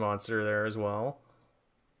rust monster there as well.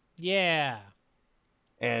 Yeah.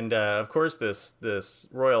 And, of course, this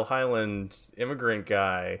Royal Highland immigrant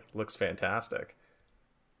guy looks fantastic.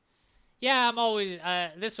 Yeah, I'm always...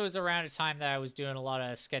 this was around a time that I was doing a lot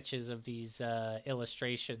of sketches of these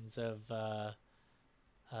illustrations of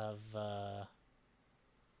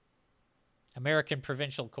American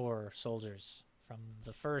Provincial Corps soldiers from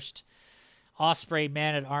the first Osprey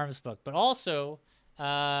Man-at-Arms book. But also,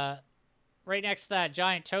 right next to that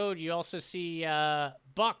giant toad, you also see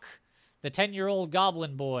Buck, the 10-year-old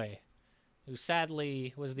goblin boy, who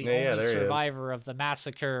sadly was the only survivor of the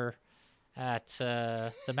massacre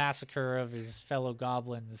the massacre of his fellow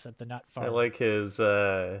goblins at the Nut Farm. I like his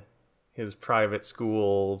private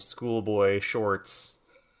schoolboy shorts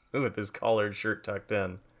with his collared shirt tucked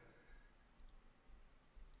in.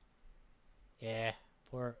 Yeah,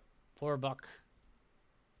 poor Buck.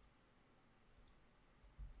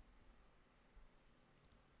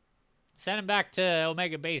 Send him back to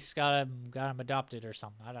Omega Base. Got him adopted or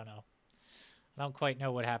something. I don't know. I don't quite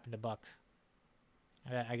know what happened to Buck.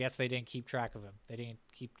 I guess they didn't keep track of him. They didn't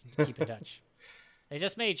keep in touch. They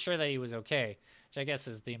just made sure that he was okay, which I guess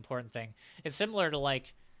is the important thing. It's similar to,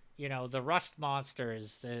 like, the rust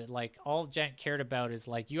monsters. Like, all Gent cared about is,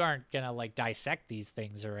 like, you aren't gonna, like, dissect these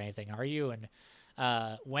things or anything, are you? And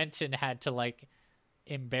Wenton had to, like,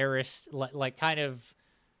 like, kind of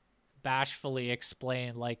bashfully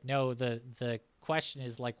explain, like, no, the question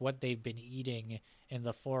is, like, what they've been eating in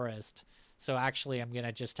the forest. So actually, I'm going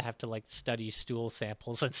to just have to, like, study stool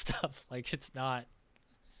samples and stuff. Like, it's kind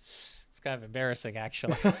of embarrassing,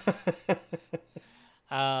 actually.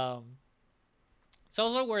 It's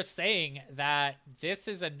also worth saying that this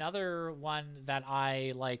is another one that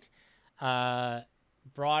I, like,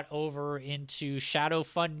 brought over into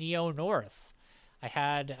Shadowfun Neo North. I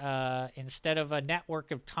had, instead of a network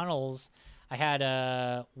of tunnels, I had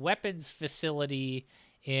a weapons facility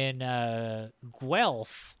in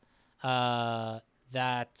Guelph,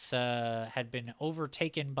 that had been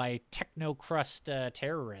overtaken by Technocrust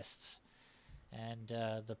terrorists, and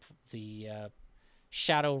the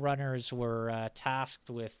Shadowrunners were tasked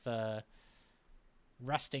with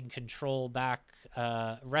wresting control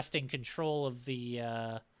of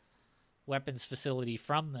the weapons facility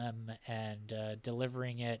from them and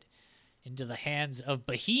delivering it into the hands of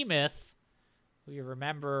Behemoth, who you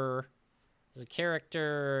remember as a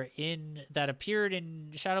character that appeared in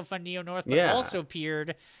Shadowfun Neo North, but also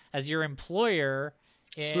appeared as your employer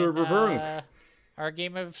in Cyberpunk. Our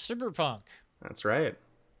game of Cyberpunk. That's right.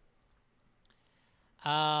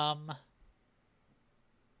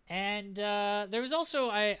 And there was also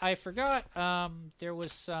I forgot there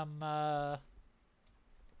was some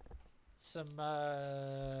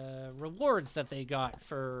rewards that they got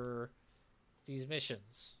for these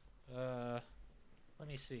missions. Let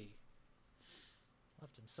me see.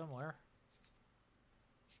 Left him somewhere.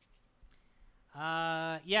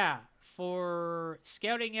 Yeah, for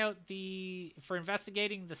scouting out for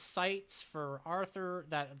investigating the sites for Arthur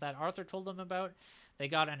that Arthur told them about, they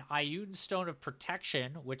got an Ioun Stone of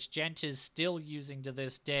Protection, which Gent is still using to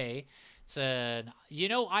this day. It's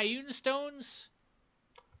Ioun Stones?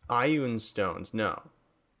 Ioun Stones, no.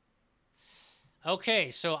 Okay,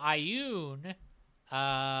 so Ioun,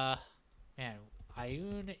 man,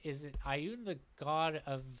 Ioun, is it Ioun the god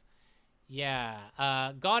of,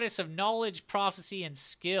 goddess of knowledge, prophecy, and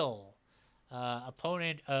skill,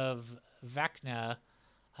 opponent of Vecna.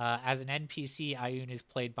 As an NPC, Ioun is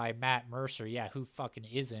played by Matt Mercer. Yeah, who fucking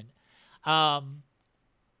isn't?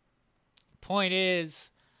 Point is,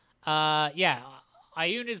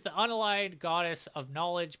 Ioun is the unallied goddess of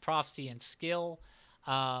knowledge, prophecy, and skill,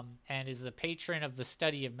 and is the patron of the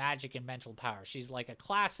study of magic and mental power. She's like a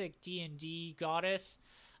classic D&D goddess,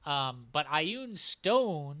 but Ioun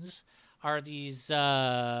stones are these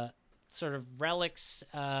sort of relics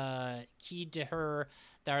keyed to her.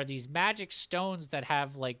 There are these magic stones that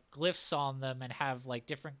have like glyphs on them and have like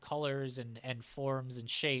different colors and forms and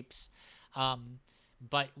shapes.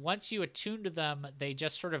 But once you attune to them, they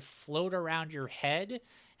just sort of float around your head.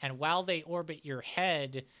 And while they orbit your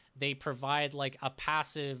head, they provide like a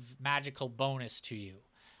passive magical bonus to you.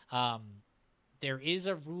 There is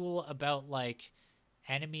a rule about like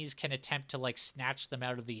enemies can attempt to like snatch them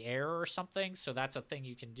out of the air or something. So that's a thing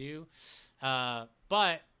you can do.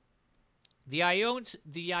 But the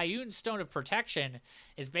Ioun Stone of Protection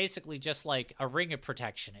is basically just like a ring of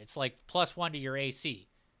protection. It's like +1 to your AC.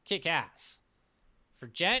 Kick ass. For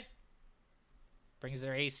Gent, brings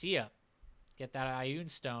their AC up. Get that Ioun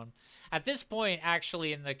Stone. At this point,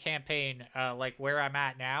 actually, in the campaign, like where I'm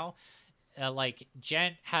at now, like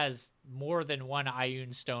Gent has more than one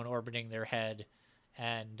Ioun Stone orbiting their head.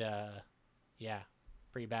 And,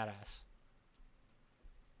 pretty badass.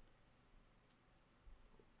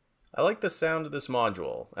 I like the sound of this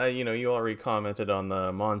module. You already commented on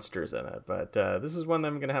the monsters in it, but this is one that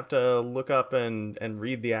I'm going to have to look up and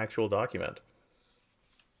read the actual document.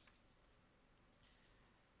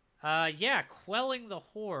 Quelling the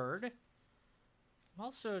Horde. I'm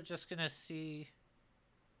also just going to see...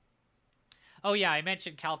 Oh, yeah, I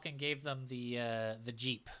mentioned Kalkin gave them the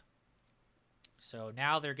Jeep. So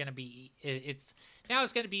now they're going to be... It's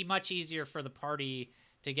going to be much easier for the party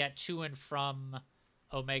to get to and from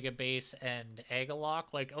Omega Base and Agalok.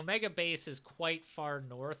 Like, Omega Base is quite far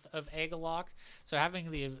north of Agalok, so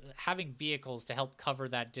having vehicles to help cover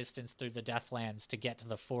that distance through the Deathlands to get to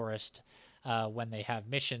the forest when they have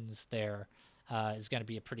missions there is going to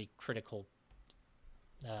be a pretty critical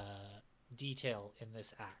detail in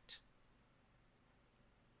this act.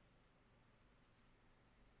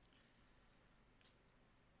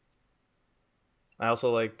 I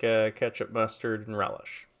also like ketchup, mustard, and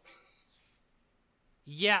relish.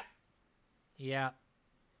 Yeah. Yeah,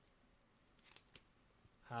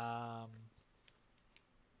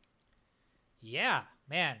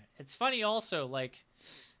 man. It's funny also, like,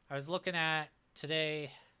 I was looking at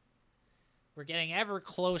today, we're getting ever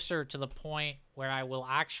closer to the point where I will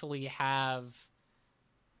actually have...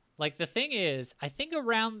 Like, the thing is, I think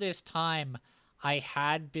around this time, I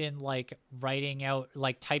had been, like, writing out,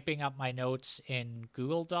 like, typing up my notes in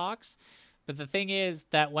Google Docs. But the thing is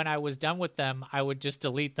that when I was done with them, I would just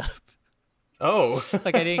delete them. Oh.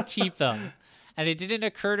 Like, I didn't keep them. And it didn't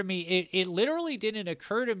occur to me. It literally didn't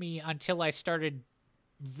occur to me until I started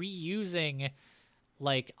reusing,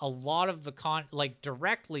 like, a lot of the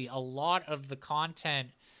directly a lot of the content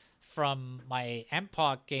from my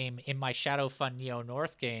MPOC game in my Shadowfun Neo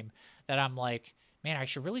North game, that I'm like, man, I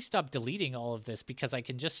should really stop deleting all of this, because I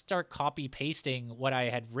can just start copy pasting what I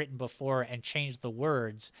had written before and change the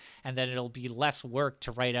words, and then it'll be less work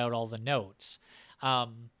to write out all the notes.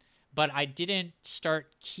 But I didn't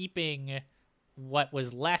start keeping what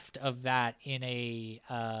was left of that in a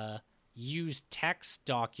used text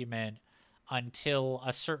document until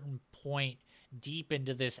a certain point deep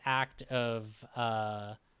into this act of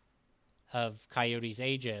Coyote's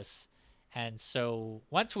Aegis. And so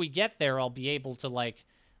once we get there, I'll be able to, like,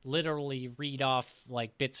 literally read off,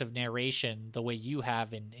 like, bits of narration the way you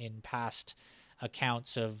have in past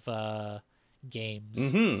accounts of games.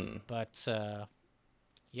 Mm-hmm. But,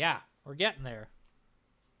 yeah, we're getting there.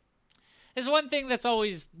 There's one thing that's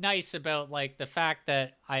always nice about, like, the fact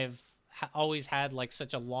that I've always had, like,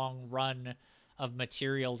 such a long run of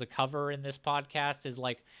material to cover in this podcast is,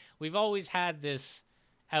 like, we've always had this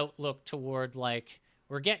outlook toward, like,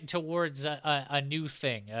 we're getting towards a new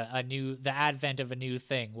thing, the advent of a new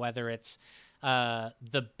thing, whether it's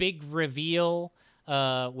the big reveal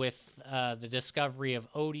with the discovery of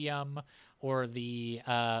Odium, or the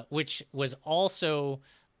which was also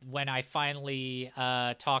when I finally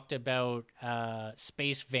talked about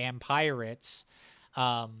space vampirates.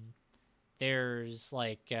 There's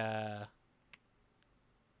like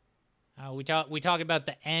we talk about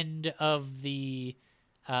the end of the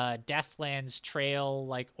Deathlands Trail,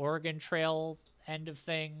 like Oregon Trail end of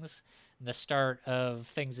things, and the start of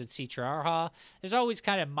things at Citrarha. There's always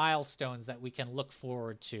kind of milestones that we can look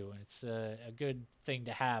forward to, and it's a good thing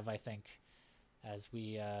to have, I think, as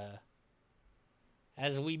we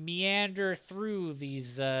meander through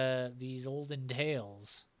these olden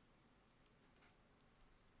tales.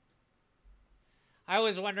 I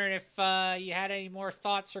was wondering if you had any more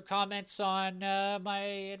thoughts or comments on my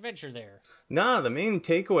adventure there. Nah, the main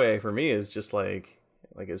takeaway for me is just like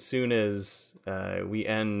as soon as we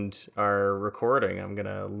end our recording, I'm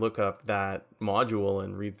gonna look up that module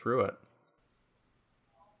and read through it,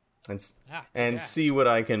 and see what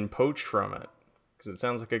I can poach from it, because it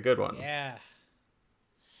sounds like a good one. Yeah,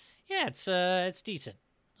 it's decent.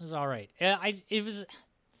 It was all right. It's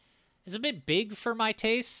a bit big for my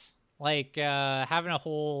tastes. Like, having a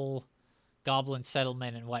whole goblin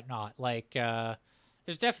settlement and whatnot. Like,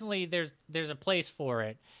 there's definitely, there's a place for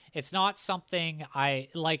it. It's not something I,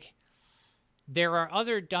 like, there are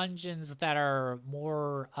other dungeons that are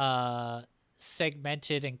more,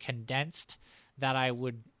 segmented and condensed that I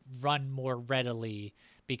would run more readily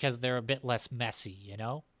because they're a bit less messy, you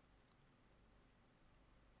know?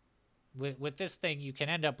 With this thing, you can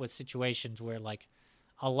end up with situations where, like,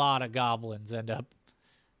 a lot of goblins end up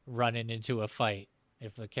running into a fight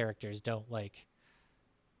if the characters don't like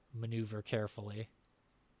maneuver carefully,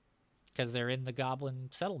 because they're in the goblin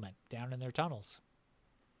settlement down in their tunnels.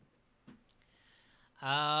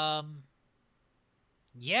 Yeah,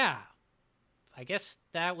 I guess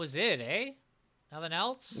that was it, eh? Nothing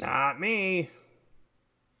else? Not me.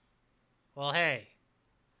 Well, hey,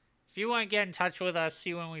 if you want to get in touch with us,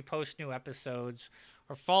 see when we post new episodes,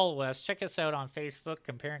 or follow us, check us out on Facebook,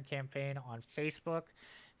 Compare and Campaign on Facebook.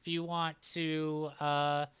 If you want to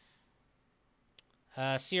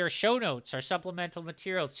see our show notes, our supplemental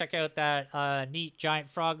materials, check out that neat giant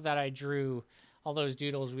frog that I drew, all those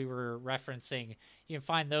doodles we were referencing. You can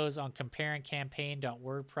find those on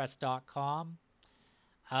compareandcampaign.wordpress.com.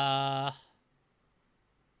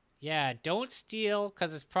 Yeah, don't steal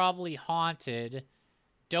because it's probably haunted.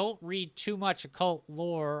 Don't read too much occult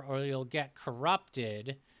lore or you'll get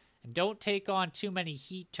corrupted. And don't take on too many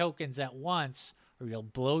heat tokens at once or you'll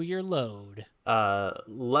blow your load.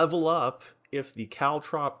 Level up if the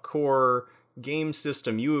Caltrop Core game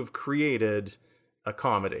system you have created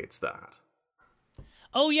accommodates that.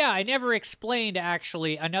 Oh yeah, I never explained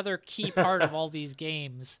actually. Another key part of all these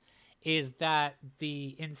games is that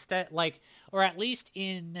or at least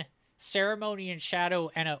in Ceremony and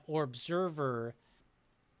Shadow or Observer,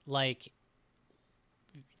 like,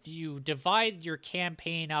 you divide your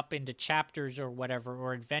campaign up into chapters or whatever,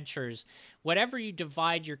 or adventures. Whatever you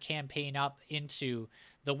divide your campaign up into,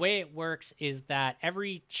 the way it works is that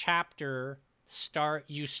every chapter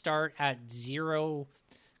you start at 0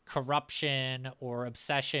 corruption or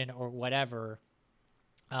obsession or whatever.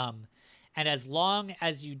 And as long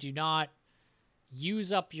as you do not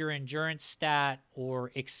use up your endurance stat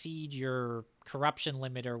or exceed your corruption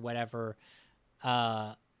limit or whatever,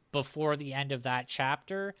 before the end of that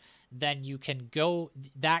chapter, then you can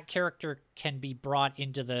that character can be brought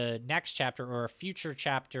into the next chapter or a future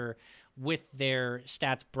chapter with their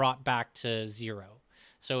stats brought back to 0.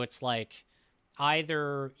 So it's like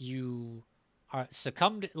either you are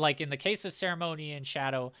succumbed, like in the case of Ceremony and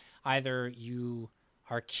Shadow, either you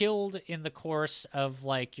are killed in the course of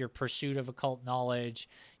like your pursuit of occult knowledge,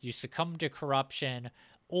 you succumb to corruption,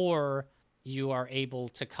 or you are able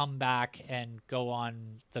to come back and go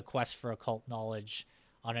on the quest for occult knowledge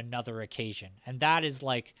on another occasion. And that is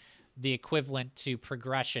like the equivalent to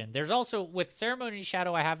progression. There's also, with Ceremony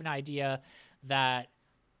Shadow, I have an idea that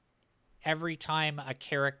every time a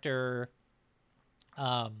character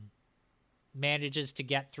manages to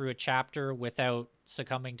get through a chapter without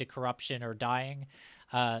succumbing to corruption or dying,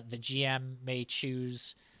 the GM may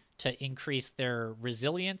choose to increase their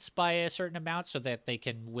resilience by a certain amount so that they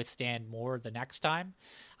can withstand more the next time.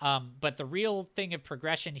 But the real thing of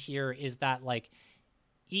progression here is that, like,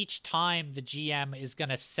 each time the GM is going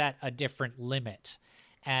to set a different limit.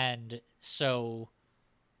 And so,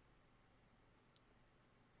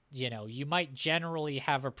 you know, you might generally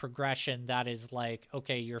have a progression that is like,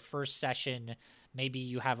 okay, your first session, maybe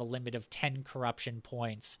you have a limit of 10 corruption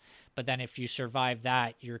points. But then if you survive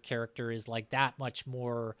that, your character is like that much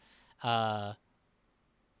more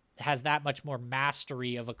has that much more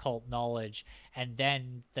mastery of occult knowledge, and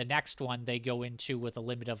then the next one they go into with a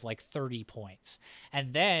limit of like 30 points,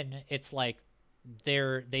 and then it's like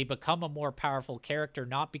they become a more powerful character,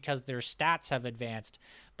 not because their stats have advanced,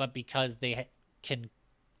 but because they can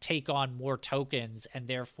take on more tokens and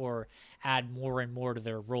therefore add more and more to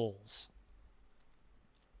their rolls.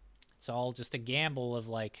 It's all just a gamble of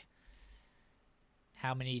like,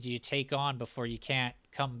 how many do you take on before you can't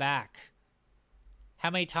come back? How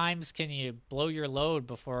many times can you blow your load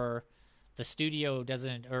before the studio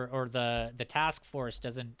doesn't, or the task force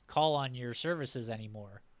doesn't call on your services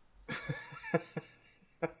anymore?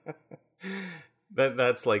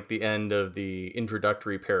 That's like the end of the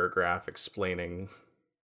introductory paragraph explaining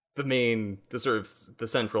the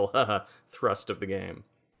central thrust of the game.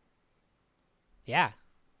 Yeah.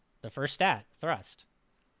 The first stat, thrust.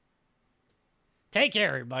 Take care,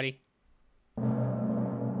 everybody.